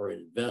people are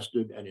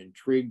invested and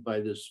intrigued by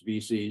this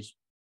species.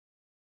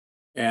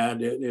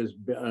 And it has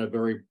been a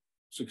very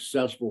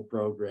successful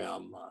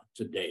program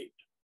to date.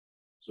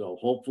 So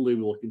hopefully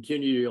we'll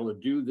continue to be able to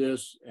do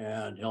this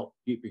and help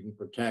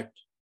protect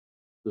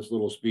this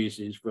little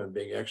species from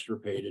being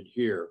extirpated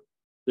here.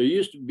 There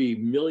used to be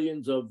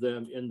millions of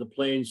them in the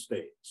plain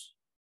states.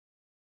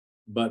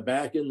 But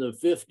back in the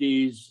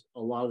 50s,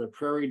 a lot of the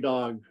prairie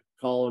dog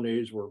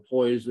colonies were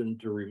poisoned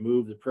to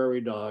remove the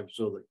prairie dogs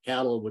so that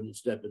cattle wouldn't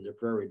step in the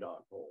prairie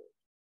dog hole.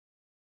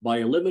 By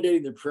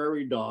eliminating the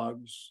prairie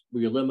dogs,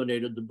 we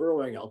eliminated the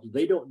burrowing owls.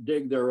 They don't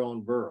dig their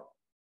own burrow.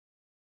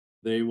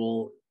 They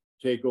will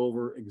take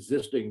over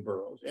existing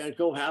burrows and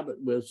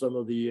cohabit with some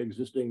of the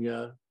existing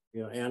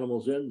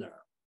animals in there.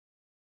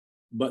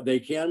 But they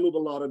can move a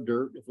lot of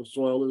dirt if the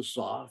soil is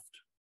soft.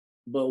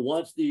 But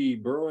once the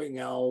burrowing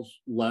owls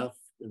left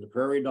and the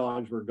prairie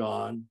dogs were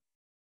gone,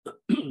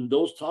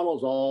 those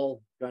tunnels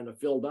all kind of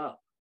filled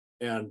up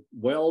and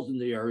wells in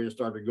the area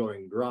started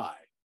going dry.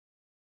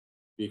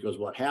 Because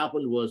what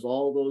happened was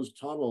all those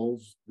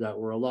tunnels that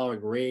were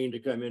allowing rain to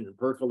come in and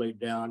percolate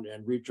down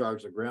and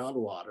recharge the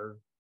groundwater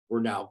were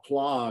now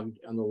clogged,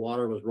 and the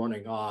water was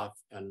running off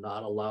and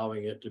not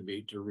allowing it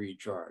to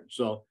recharge.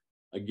 So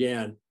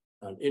again,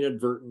 an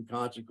inadvertent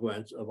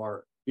consequence of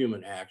our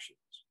human actions.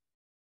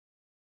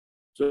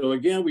 So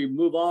again, we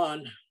move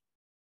on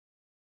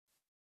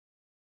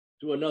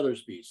to another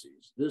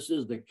species. This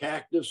is the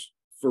Cactus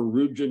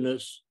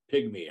ferruginous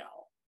pygmy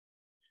owl.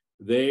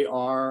 They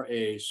are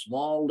a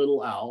small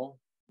little owl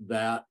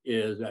that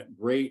is at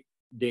great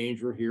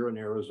danger here in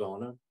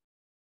Arizona.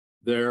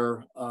 They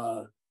were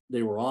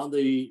on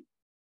the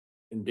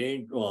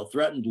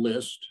threatened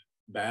list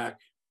back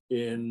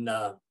in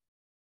the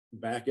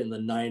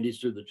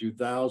 90s through the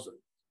 2000s.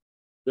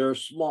 They're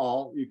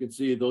small. You can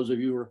see, those of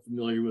you who are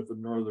familiar with the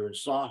northern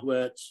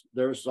saw-whets,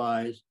 their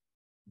size.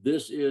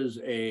 This is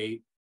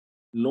a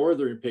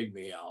northern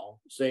pygmy owl,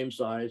 same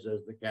size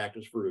as the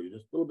Cactus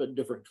ferruginous, a little bit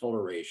different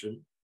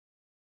coloration.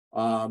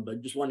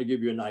 But just want to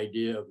give you an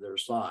idea of their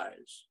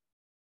size.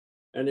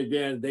 And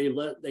again,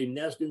 they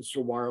nest in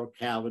saguaro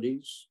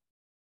cavities.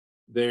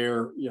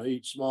 They're,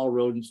 eat small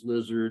rodents,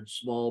 lizards,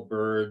 small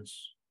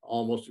birds,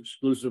 almost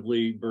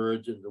exclusively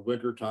birds in the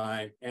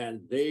wintertime,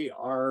 and they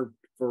are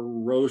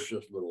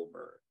ferocious little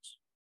birds.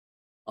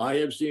 I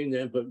have seen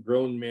them put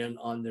grown men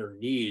on their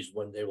knees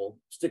when they will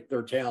stick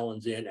their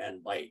talons in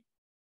and bite.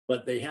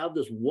 But they have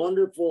this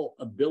wonderful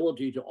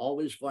ability to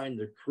always find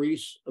the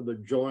crease of a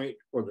joint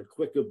or the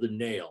quick of the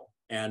nail,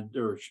 and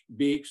their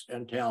beaks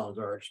and talons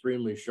are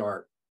extremely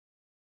sharp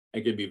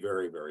and can be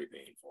very, very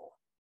painful.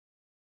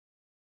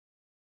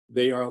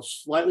 They are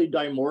slightly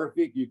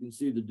dimorphic. You can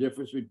see the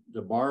difference between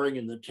the barring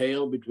in the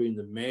tail between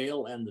the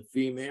male and the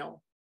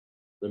female.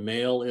 The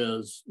male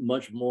is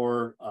much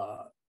more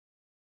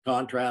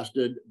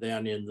contrasted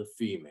than in the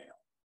female.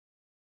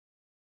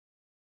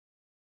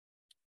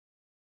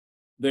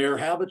 Their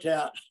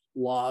habitat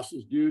loss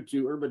is due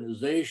to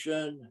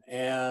urbanization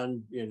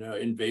and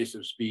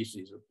invasive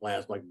species of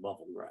plants like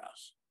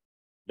bufflegrass.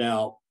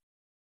 Now,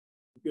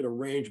 get a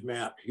range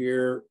map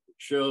here. It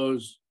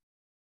shows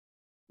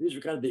these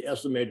are kind of the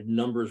estimated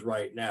numbers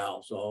right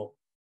now. So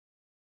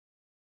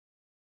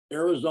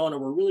Arizona,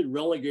 we're really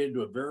relegated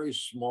to a very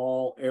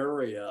small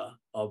area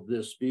of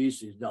this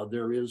species. Now,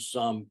 there is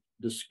some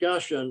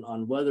discussion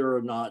on whether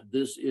or not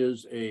this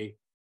is a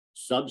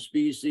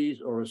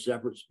subspecies or a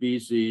separate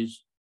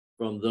species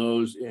from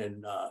those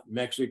in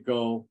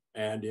Mexico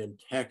and in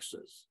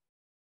Texas.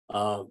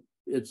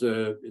 It's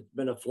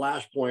been a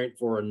flashpoint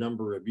for a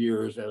number of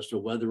years as to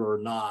whether or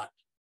not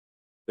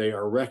they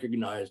are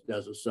recognized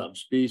as a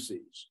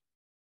subspecies.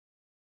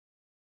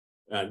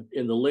 And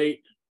in the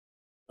late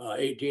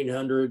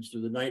 1800s to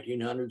the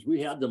 1900s,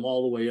 we had them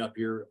all the way up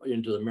here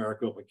into the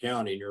Maricopa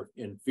County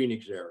in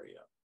Phoenix area.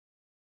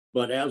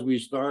 But as we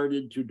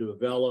started to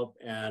develop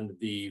and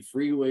the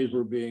freeways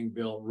were being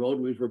built,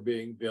 roadways were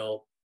being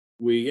built,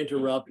 we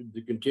interrupted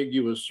the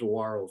contiguous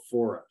saguaro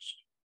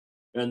forest.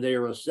 And they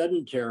are a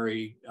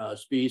sedentary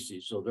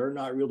species, so they're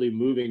not really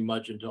moving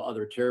much into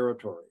other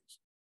territories.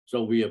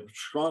 So we have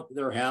shrunk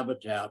their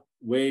habitat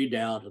way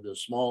down to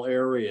this small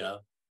area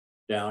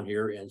down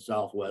here in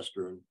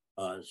southwestern,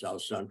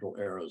 south central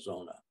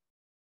Arizona.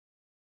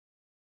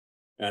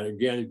 And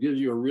again, it gives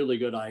you a really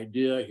good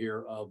idea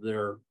here of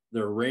their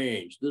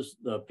range.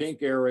 The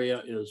pink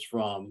area is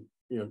from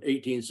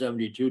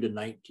 1872 to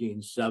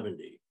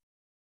 1970.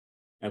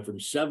 And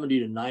from 70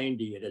 to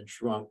 90, it had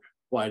shrunk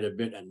quite a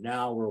bit. And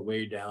now we're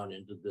way down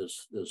into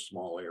this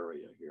small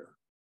area here.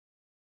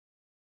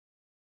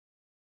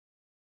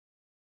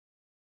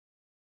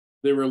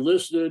 They were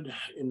listed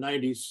in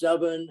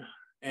 97,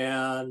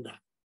 and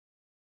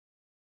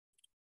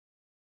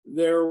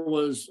there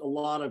was a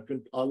lot of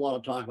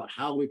talk about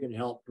how we can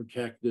help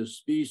protect this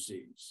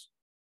species.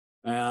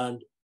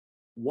 And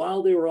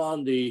while they were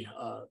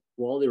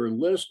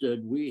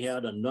listed, we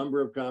had a number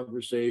of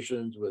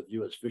conversations with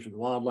U.S. Fish and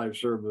Wildlife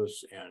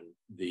Service and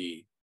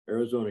the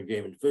Arizona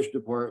Game and Fish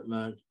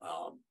Department,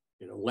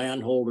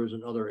 landholders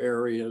in other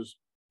areas.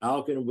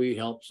 How can we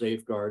help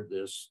safeguard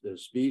this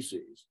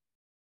species?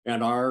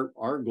 And our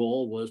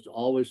goal was to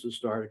always to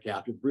start a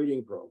captive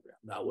breeding program.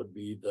 That would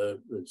be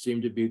it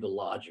seemed to be the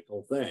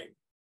logical thing.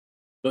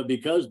 But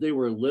because they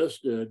were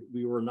listed,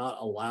 we were not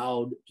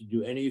allowed to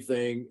do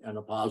anything in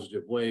a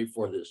positive way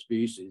for this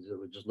species. It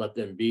would just let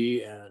them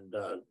be and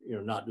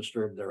not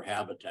disturb their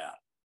habitat.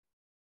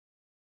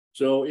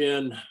 So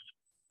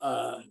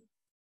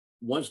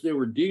once they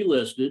were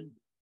delisted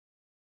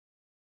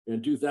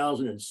in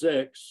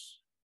 2006,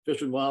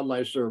 Fish and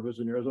Wildlife Service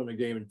and Arizona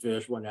Game and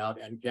Fish went out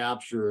and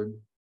captured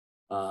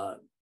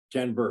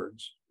 10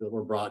 birds that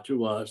were brought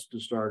to us to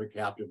start a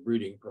captive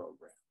breeding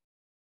program.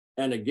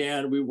 And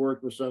again, we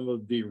worked with some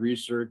of the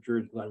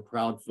researchers, Glenn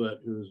Proudfoot,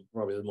 who's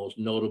probably the most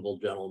notable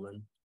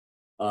gentleman.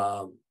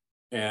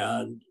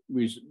 And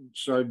we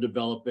started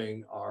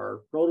developing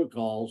our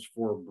protocols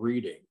for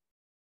breeding.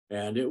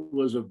 And it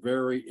was a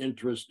very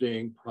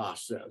interesting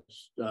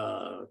process,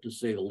 to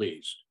say the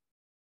least.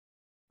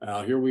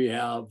 Here we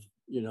have,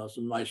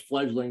 some nice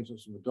fledglings and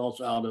some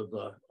adults out of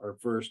our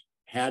first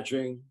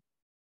hatching.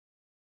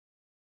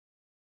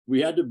 We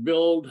had to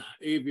build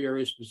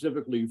aviaries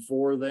specifically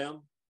for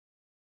them.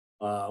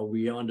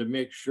 We wanted to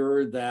make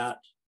sure that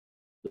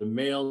the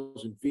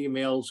males and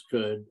females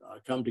could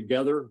come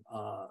together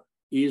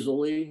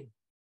easily.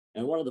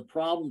 And one of the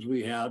problems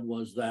we had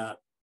was that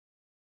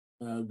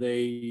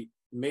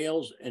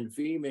males and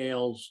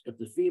females, if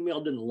the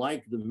female didn't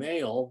like the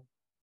male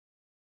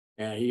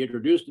and he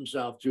introduced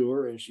himself to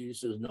her and she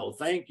says, no,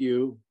 thank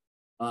you,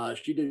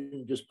 she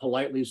didn't just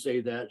politely say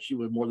that, she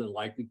would more than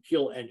likely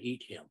kill and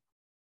eat him.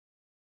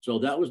 So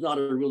that was not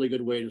a really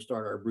good way to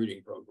start our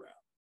breeding program.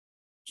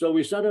 So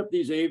we set up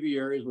these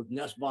aviaries with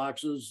nest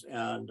boxes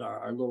and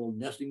our little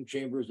nesting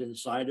chambers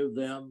inside of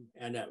them,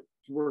 and it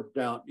worked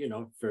out,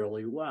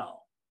 fairly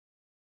well.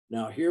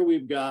 Now here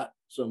we've got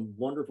some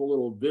wonderful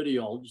little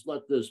video. I'll just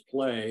let this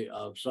play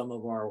of some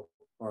of our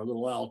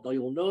little owls. Now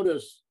you'll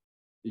notice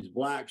these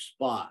black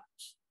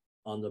spots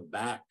on the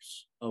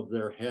backs of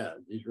their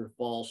heads. These are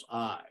false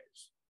eyes.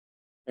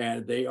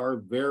 And they are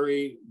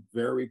very,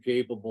 very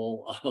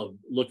capable of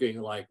looking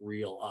like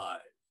real eyes.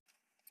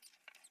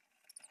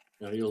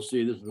 Now you'll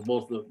see this is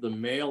both the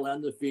male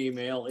and the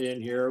female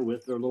in here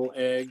with their little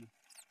egg.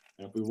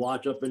 And if we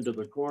watch up into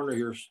the corner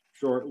here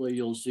shortly,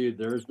 you'll see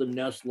there's the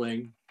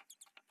nestling.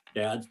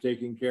 Dad's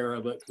taking care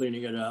of it,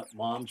 cleaning it up.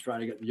 Mom's trying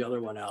to get the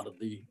other one out of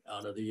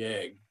the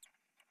egg.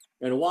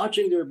 And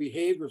watching their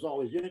behavior is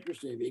always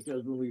interesting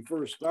because when we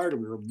first started,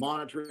 we were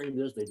monitoring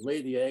this. They'd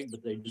lay the egg,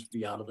 but they'd just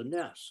be out of the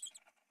nest.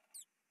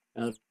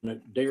 And a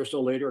day or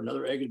so later,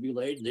 another egg would be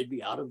laid and they'd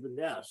be out of the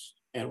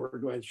nest. And we're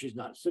going, she's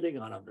not sitting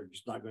on them. They're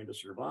just not going to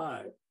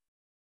survive.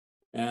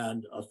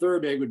 And a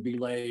third egg would be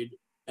laid,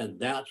 and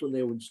that's when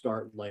they would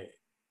start laying.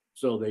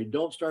 So they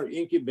don't start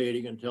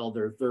incubating until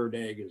their third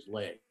egg is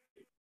laid.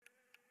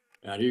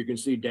 And you can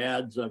see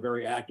Dad's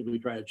very actively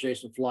trying to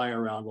chase a fly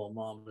around while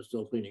Mom is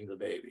still cleaning the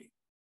baby.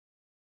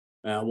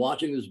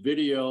 Watching this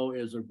video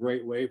is a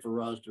great way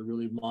for us to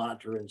really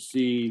monitor and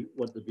see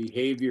what the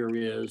behavior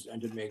is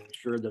and to make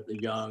sure that the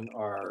young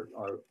are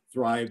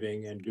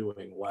thriving and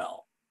doing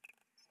well.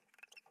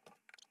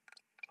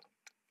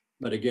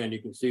 But again,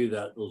 you can see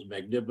that those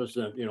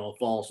magnificent,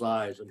 false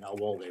eyes and how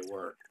well they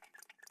work.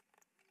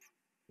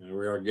 And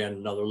we are again,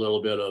 another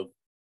little bit of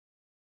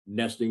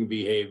nesting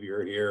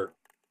behavior here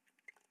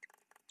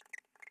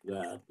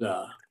that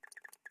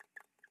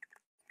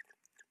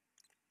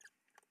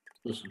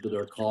listen to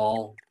their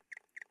call.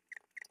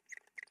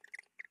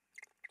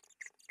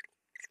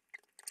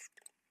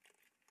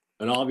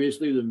 And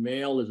obviously the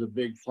male is a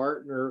big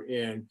partner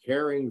in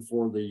caring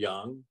for the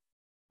young,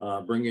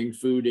 bringing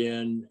food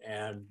in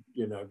and,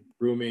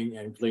 grooming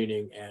and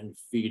cleaning and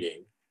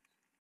feeding.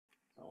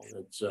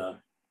 It's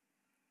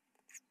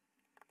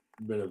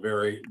been a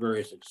very,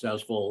 very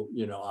successful,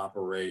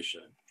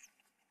 operation.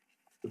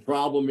 The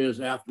problem is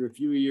after a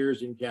few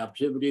years in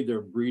captivity,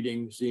 their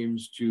breeding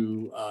seems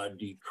to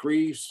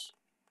decrease.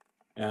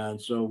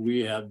 And so we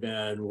have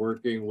been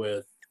working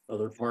with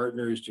other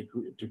partners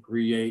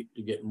to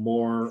get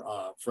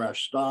more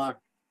fresh stock.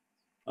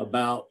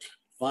 About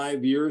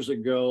 5 years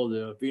ago,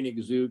 the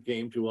Phoenix Zoo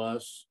came to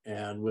us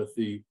and with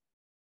the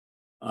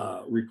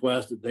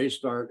request that they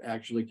start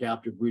actually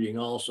captive breeding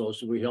also.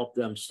 So we helped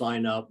them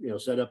sign up,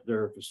 set up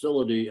their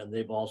facility, and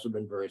they've also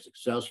been very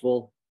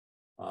successful.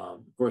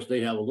 Of course,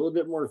 they have a little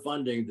bit more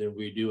funding than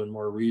we do and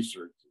more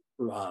research,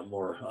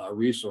 more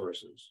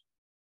resources.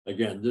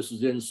 Again, this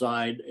is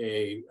inside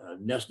a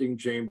nesting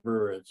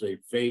chamber. It's a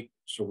fake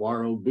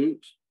saguaro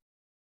boot.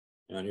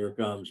 And here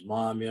comes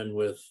Mom in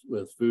with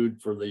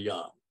food for the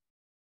young.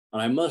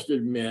 And I must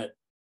admit,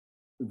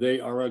 they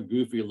are a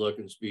goofy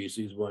looking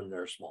species when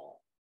they're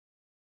small.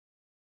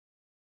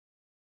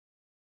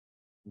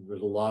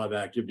 There's a lot of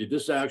activity.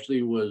 This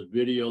actually was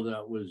video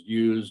that was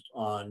used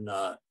on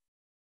a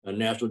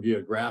National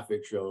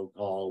Geographic show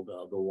called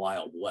The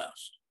Wild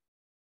West.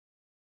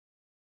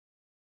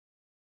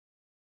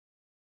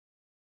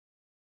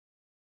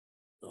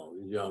 So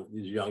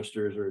these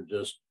youngsters are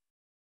just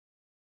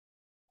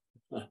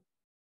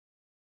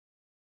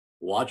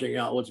watching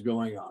out what's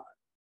going on.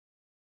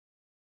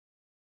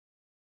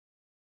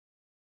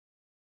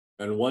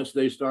 And once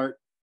they start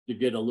to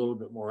get a little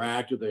bit more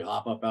active, they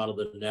hop up out of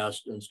the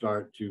nest and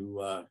start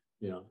to,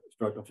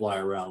 start to fly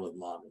around with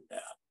mom and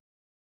dad.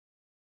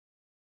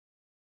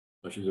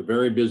 But she's a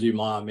very busy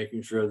mom,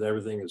 making sure that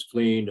everything is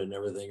cleaned and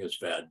everything is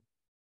fed.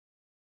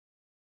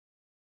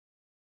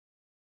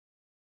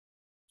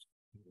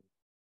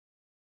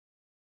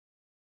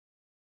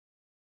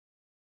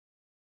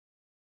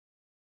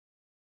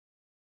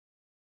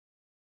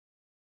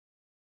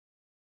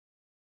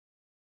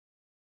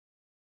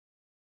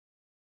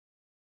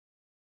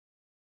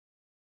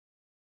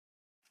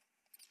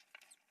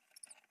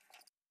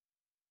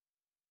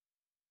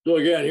 So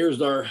again,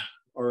 here's our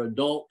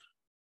adult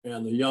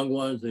and the young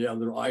ones. They have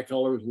their eye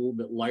colors a little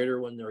bit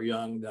lighter when they're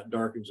young. That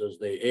darkens as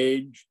they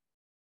age.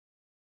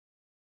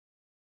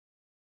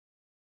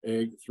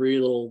 Three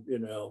little,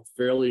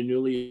 fairly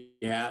newly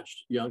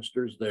hatched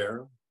youngsters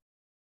there.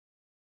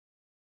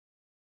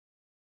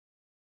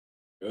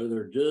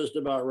 They're just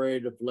about ready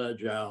to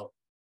fledge out.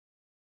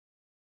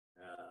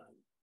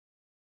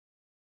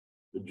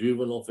 The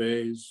juvenile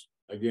phase,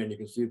 again, you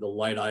can see the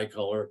light eye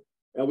color.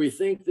 And we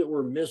think that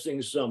we're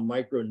missing some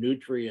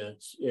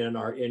micronutrients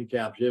in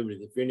captivity.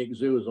 The Phoenix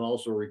Zoo has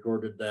also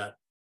recorded that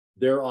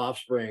their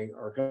offspring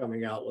are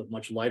coming out with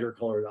much lighter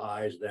colored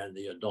eyes than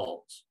the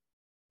adults.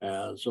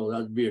 And so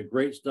that'd be a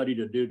great study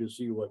to do to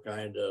see what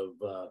kind of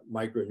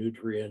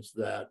micronutrients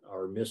that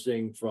are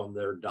missing from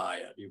their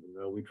diet. Even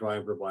though we try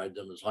and provide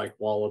them as high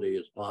quality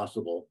as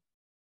possible,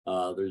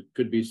 there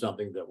could be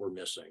something that we're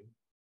missing.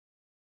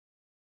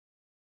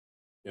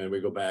 And we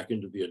go back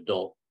into the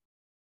adult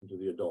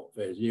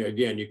phase. Yeah,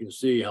 again, you can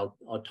see how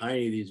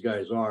tiny these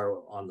guys are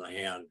on the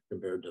hand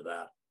compared to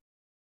that.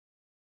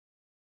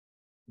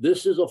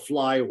 This is a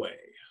flyway.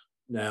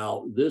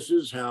 Now, this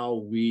is how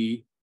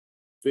we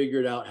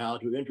figured out how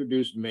to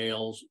introduce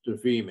males to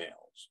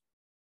females.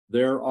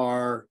 There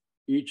are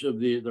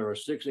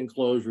 6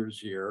 enclosures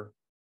here.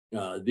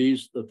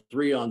 The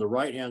 3 on the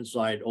right-hand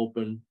side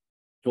open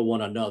to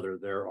one another.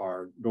 There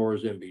are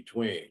doors in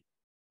between.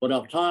 But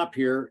up top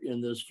here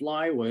in this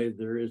flyway,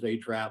 there is a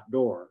trap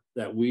door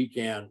that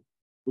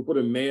we'll put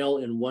a male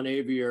in one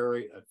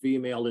aviary, a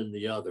female in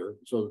the other,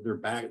 so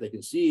that they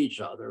can see each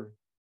other.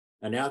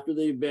 And after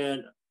they've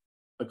been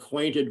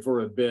acquainted for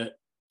a bit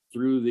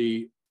through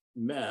the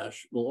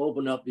mesh, we'll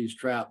open up these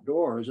trap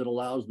doors. It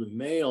allows the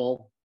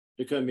male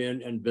to come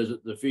in and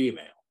visit the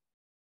female.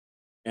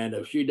 And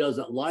if she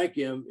doesn't like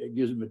him, it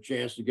gives him a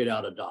chance to get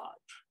out of Dodge.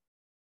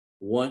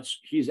 Once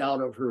he's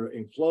out of her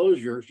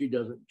enclosure, she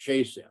doesn't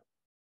chase him.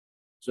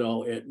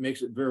 So it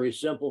makes it very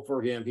simple for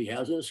him. He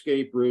has an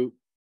escape route.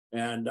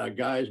 And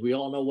guys, we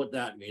all know what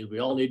that means. We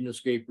all need an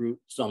escape route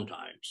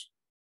sometimes.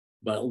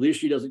 But at least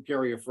she doesn't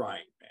carry a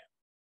frying pan.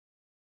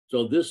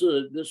 So this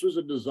was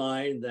a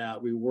design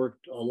that we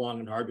worked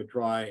long and hard to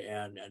try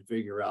and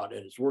figure out.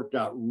 And it's worked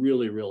out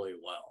really, really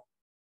well.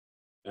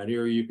 And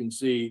here you can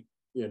see,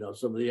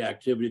 some of the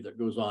activity that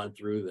goes on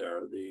through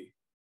there. The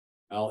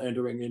owl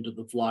entering into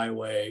the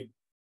flyway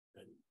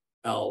and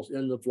owls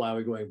in the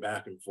flyway going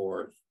back and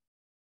forth.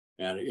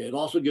 And it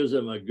also gives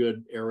them a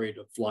good area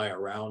to fly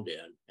around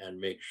in and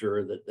make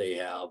sure that they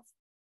have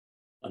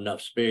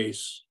enough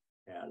space,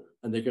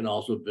 and they can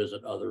also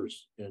visit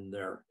others in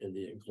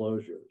the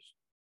enclosures.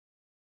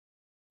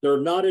 They're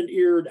not an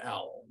eared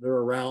owl, they're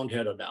a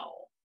round-headed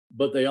owl,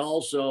 but they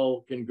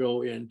also can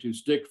go into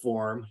stick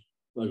form,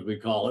 as we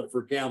call it,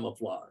 for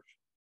camouflage.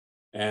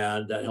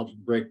 And that helps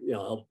break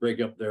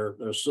up their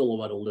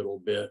silhouette a little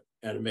bit,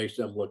 and it makes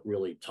them look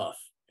really tough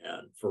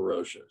and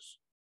ferocious.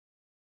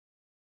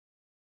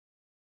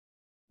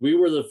 We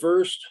were the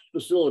first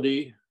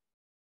facility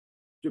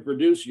to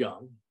produce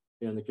young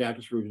in the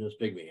Cactus ruginus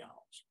pygmy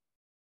owls.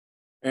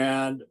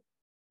 And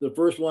the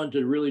first one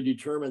to really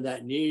determine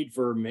that need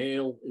for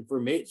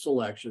mate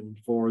selection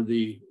for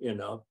the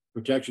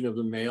protection of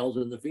the males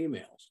and the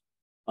females.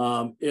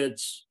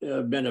 It's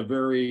been a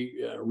very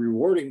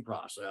rewarding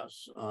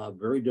process,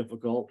 very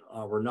difficult.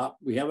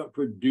 We haven't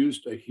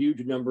produced a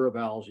huge number of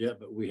owls yet,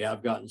 but we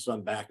have gotten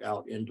some back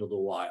out into the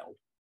wild.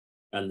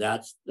 And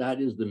that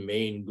is the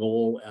main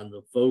goal and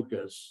the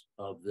focus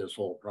of this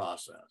whole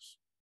process.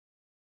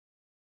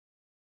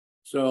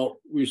 So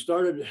we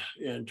started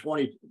in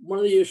one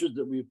of the issues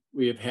that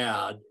we have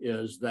had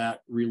is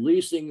that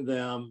releasing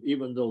them,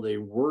 even though they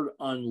were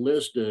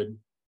unlisted,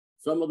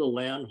 some of the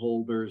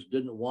landholders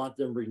didn't want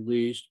them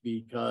released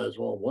because,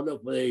 well, what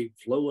if they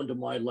flew into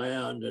my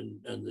land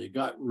and they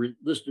got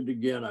listed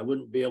again? I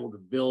wouldn't be able to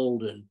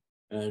build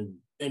and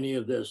any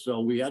of this. So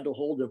we had to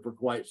hold them for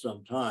quite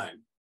some time.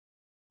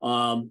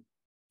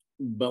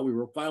 But we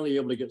were finally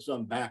able to get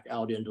some back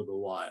out into the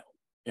wild.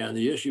 And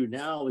the issue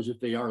now is if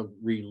they are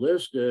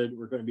relisted,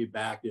 we're going to be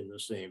back in the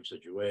same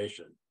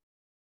situation.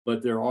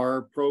 But there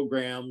are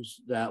programs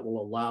that will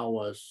allow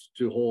us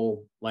to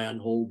hold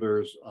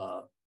landholders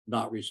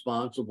not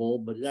responsible,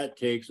 but that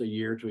takes a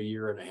year to a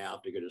year and a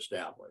half to get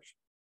established.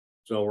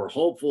 So we're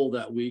hopeful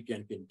that we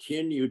can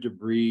continue to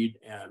breed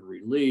and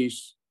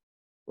release.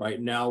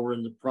 Right now, we're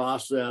in the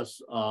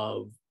process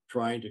of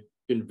trying to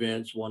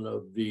convince one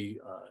of the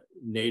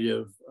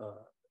native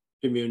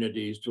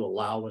communities to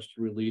allow us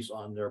to release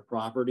on their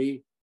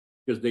property,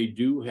 because they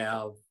do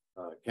have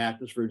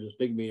cactus ridges,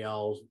 pygmy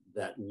owls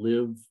that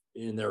live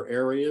in their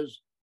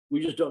areas.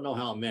 We just don't know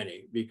how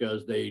many,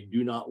 because they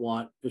do not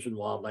want Fish and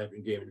Wildlife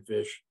and Game and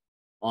Fish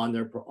on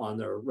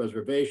their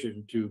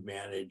reservation to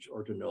manage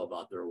or to know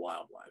about their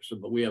wildlife. So,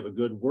 but we have a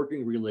good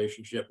working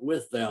relationship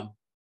with them,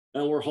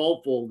 and we're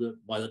hopeful that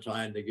by the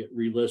time they get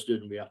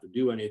relisted and we have to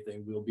do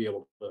anything, we'll be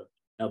able to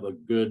have a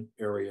good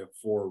area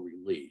for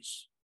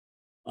release.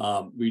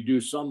 We do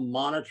some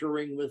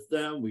monitoring with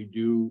them. We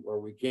do,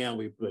 or we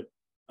put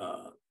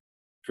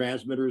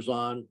transmitters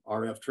on,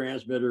 RF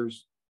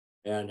transmitters,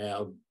 and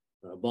have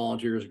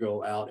volunteers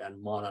go out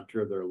and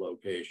monitor their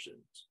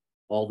locations.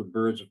 All the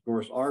birds, of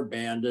course, are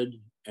banded,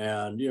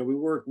 and we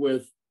work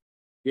with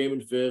Game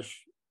and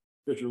Fish,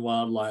 Fish and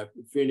Wildlife,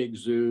 Phoenix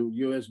Zoo,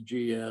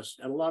 USGS,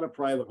 and a lot of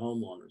private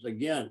homeowners.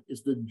 Again,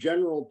 it's the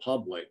general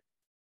public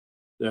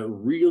that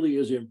really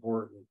is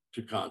important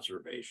to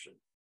conservation,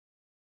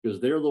 because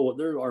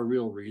they're our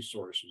real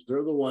resources.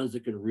 They're the ones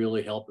that can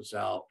really help us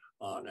out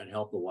and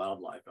help the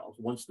wildlife out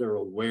once they're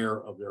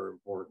aware of their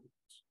importance.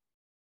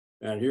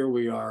 And here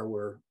we are,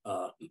 we're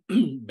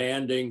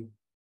banding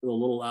the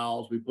little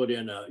owls. We put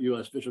in a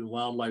U.S. Fish and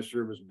Wildlife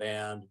Service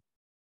band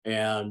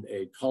and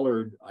a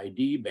colored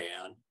ID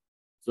band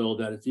so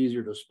that it's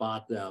easier to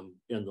spot them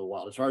in the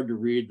wild. It's hard to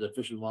read the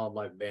Fish and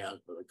Wildlife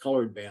bands, but the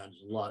colored band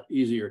is a lot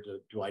easier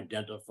to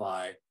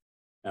identify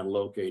and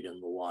locate in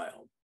the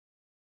wild.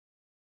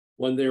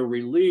 When they're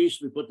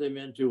released, we put them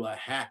into a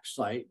hack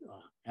site,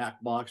 a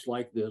hack box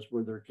like this,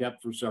 where they're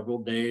kept for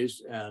several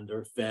days and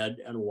they're fed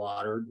and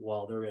watered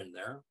while they're in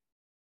there.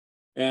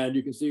 And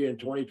you can see in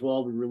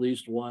 2012, we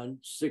released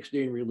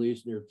 16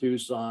 released near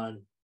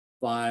Tucson,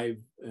 5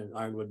 in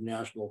Ironwood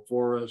National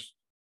Forest,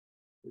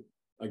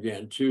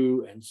 again,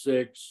 2 and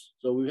 6.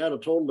 So we've had a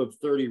total of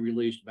 30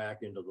 released back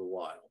into the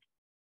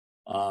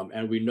wild.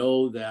 And we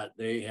know that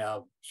they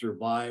have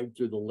survived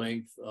through the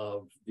length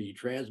of the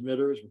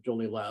transmitters, which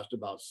only last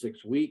about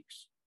 6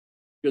 weeks.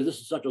 Because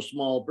this is such a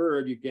small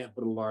bird, you can't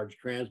put a large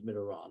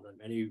transmitter on them.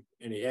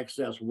 Any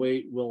excess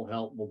weight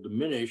will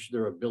diminish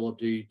their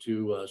ability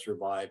to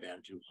survive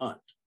and to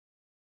hunt.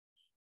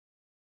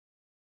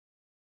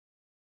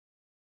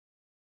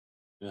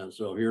 And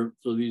so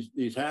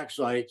these hack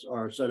sites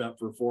are set up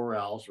for 4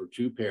 owls or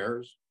 2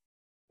 pairs.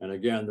 And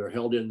again, they're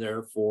held in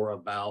there for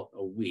about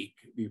a week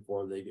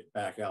before they get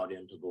back out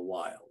into the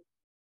wild.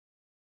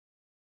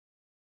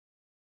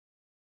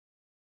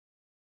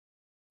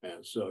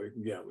 And so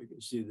again, we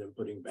can see them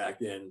putting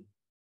back in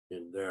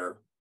their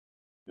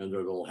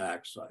little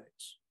hack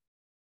sites.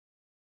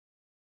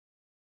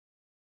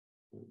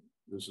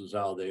 This is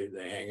how they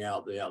hang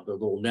out. They have their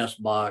little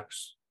nest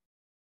box,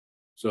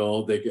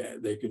 so they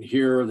can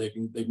hear, they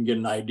can get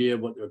an idea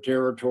of what their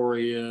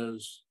territory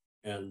is,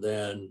 and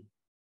then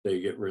they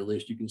get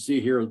released. You can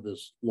see here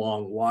this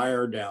long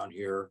wire down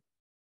here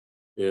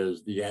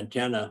is the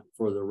antenna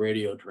for the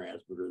radio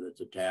transmitter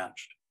that's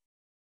attached.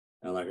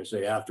 And like I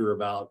say, after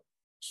about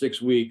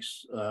 6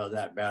 weeks,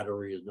 that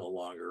battery is no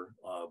longer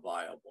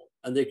viable.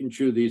 And they can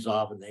chew these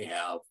off, and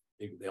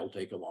they'll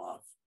take them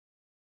off.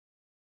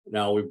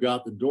 Now we've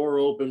got the door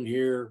open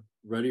here,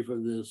 ready for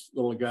this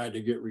little guy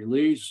to get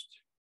released.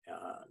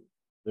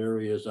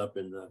 There he is up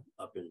in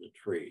the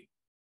tree.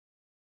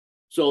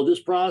 So this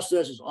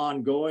process is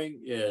ongoing.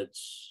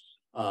 It's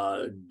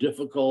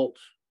difficult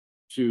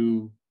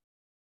to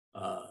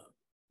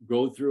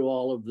go through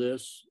all of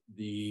this.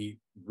 The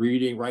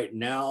breeding right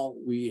now,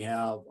 we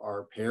have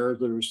our pairs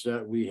that are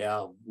set. We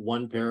have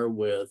 1 pair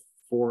with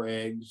 4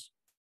 eggs,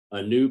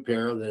 a new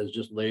pair that has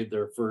just laid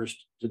their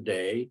first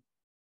today.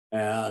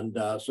 And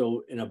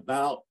so in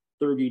about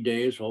 30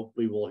 days,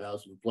 hopefully we'll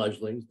have some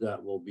fledglings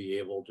that will be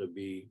able to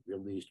be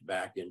released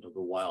back into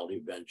the wild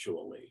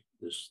eventually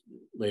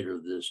later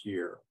this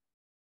year.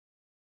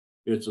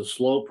 It's a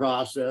slow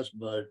process,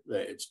 but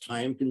it's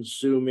time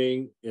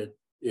consuming. It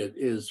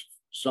is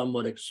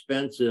somewhat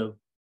expensive,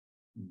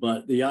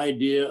 but the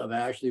idea of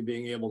actually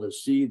being able to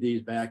see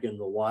these back in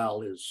the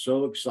wild is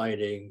so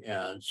exciting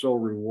and so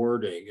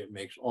rewarding. It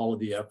makes all of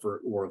the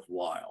effort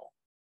worthwhile.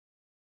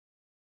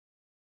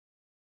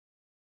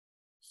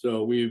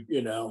 So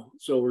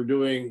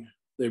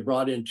they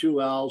brought in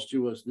 2 owls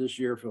to us this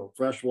year for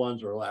fresh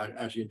ones, or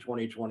actually in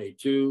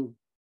 2022.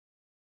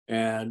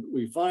 And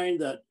we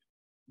find that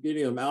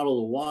getting them out of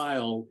the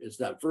wild, it's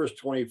that first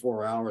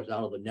 24 hours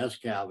out of the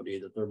nest cavity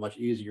that they're much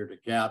easier to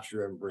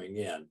capture and bring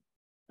in.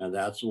 And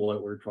that's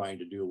what we're trying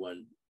to do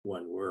when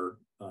we're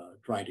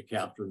trying to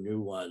capture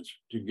new ones,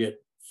 to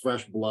get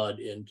fresh blood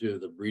into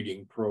the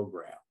breeding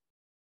program.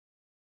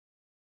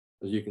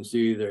 As you can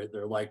see,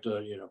 they're like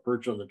to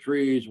perch on the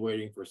trees,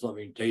 waiting for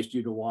something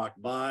tasty to walk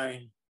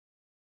by.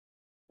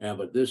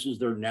 But this is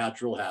their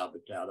natural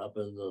habitat, up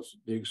in those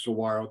big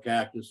saguaro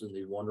cactus and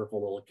these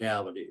wonderful little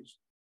cavities.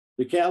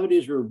 The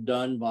cavities are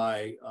done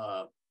by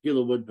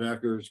gila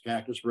woodpeckers,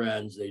 cactus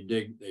wrens.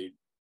 They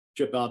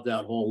chip out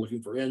that hole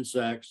looking for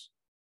insects,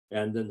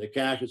 and then the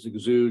cactus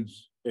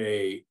exudes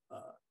a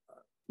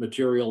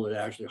material that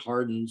actually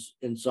hardens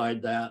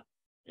inside that,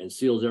 and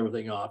seals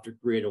everything off to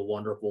create a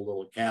wonderful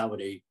little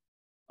cavity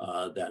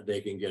that they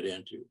can get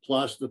into.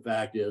 Plus, the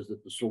fact is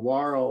that the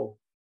saguaro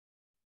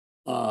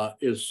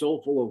is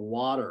so full of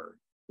water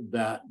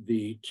that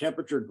the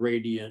temperature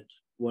gradient,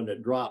 when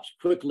it drops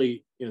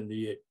quickly in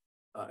the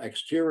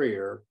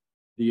exterior,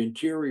 the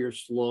interior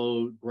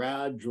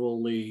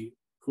gradually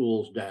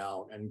cools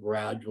down and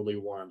gradually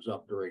warms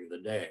up during the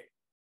day.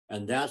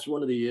 And that's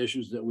one of the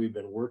issues that we've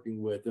been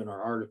working with in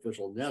our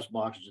artificial nest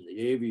boxes in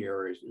the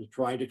aviaries, is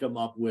trying to come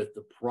up with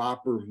the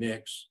proper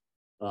mix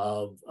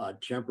of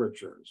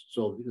temperatures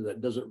so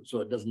it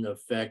doesn't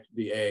affect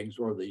the eggs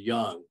or the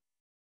young.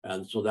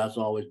 And so that's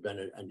always been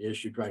an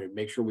issue, trying to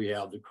make sure we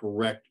have the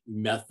correct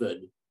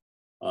method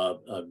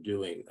of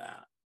doing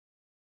that.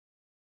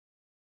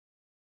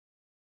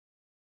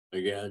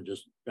 Again,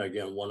 this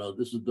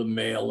is the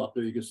male up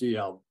there. You can see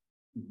how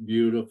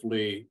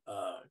beautifully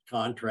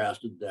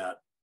contrasted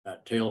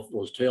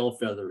those tail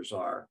feathers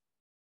are.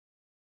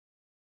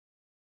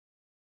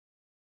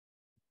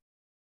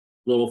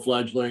 Little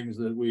fledglings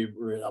that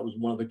that was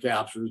one of the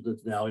captures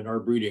that's now in our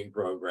breeding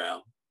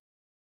program.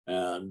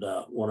 And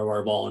one of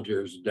our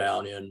volunteers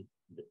down in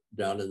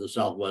the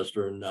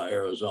southwestern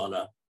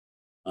Arizona,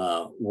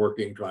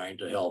 trying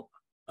to help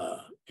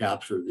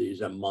capture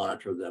these and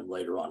monitor them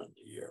later on in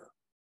the year.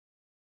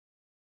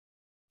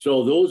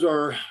 So those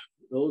are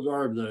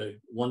the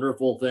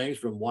wonderful things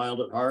from Wild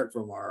at Heart,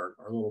 from our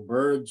little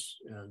birds,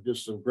 and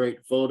just some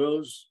great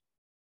photos.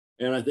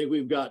 And I think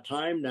we've got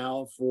time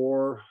now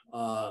for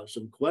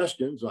some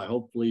questions.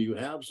 Hopefully you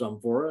have some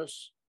for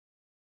us.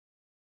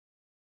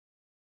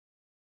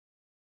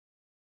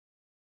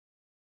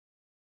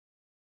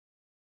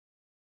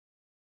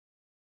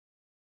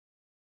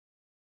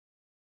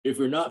 If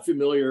you're not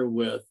familiar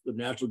with the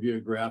National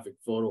Geographic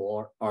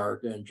Photo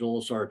Arc and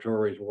Joel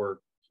Sartori's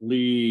work,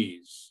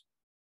 please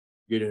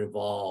get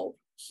involved,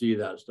 see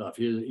that stuff.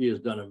 He has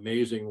done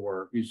amazing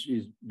work.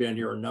 He's been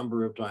here a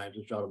number of times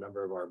and shot a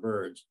number of our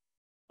birds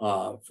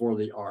for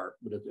the art,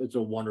 but it's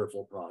a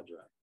wonderful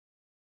project.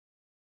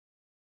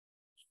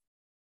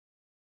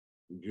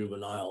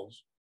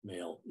 Juveniles,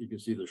 male, you can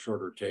see the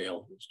shorter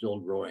tail, it's still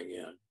growing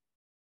in,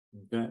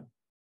 okay?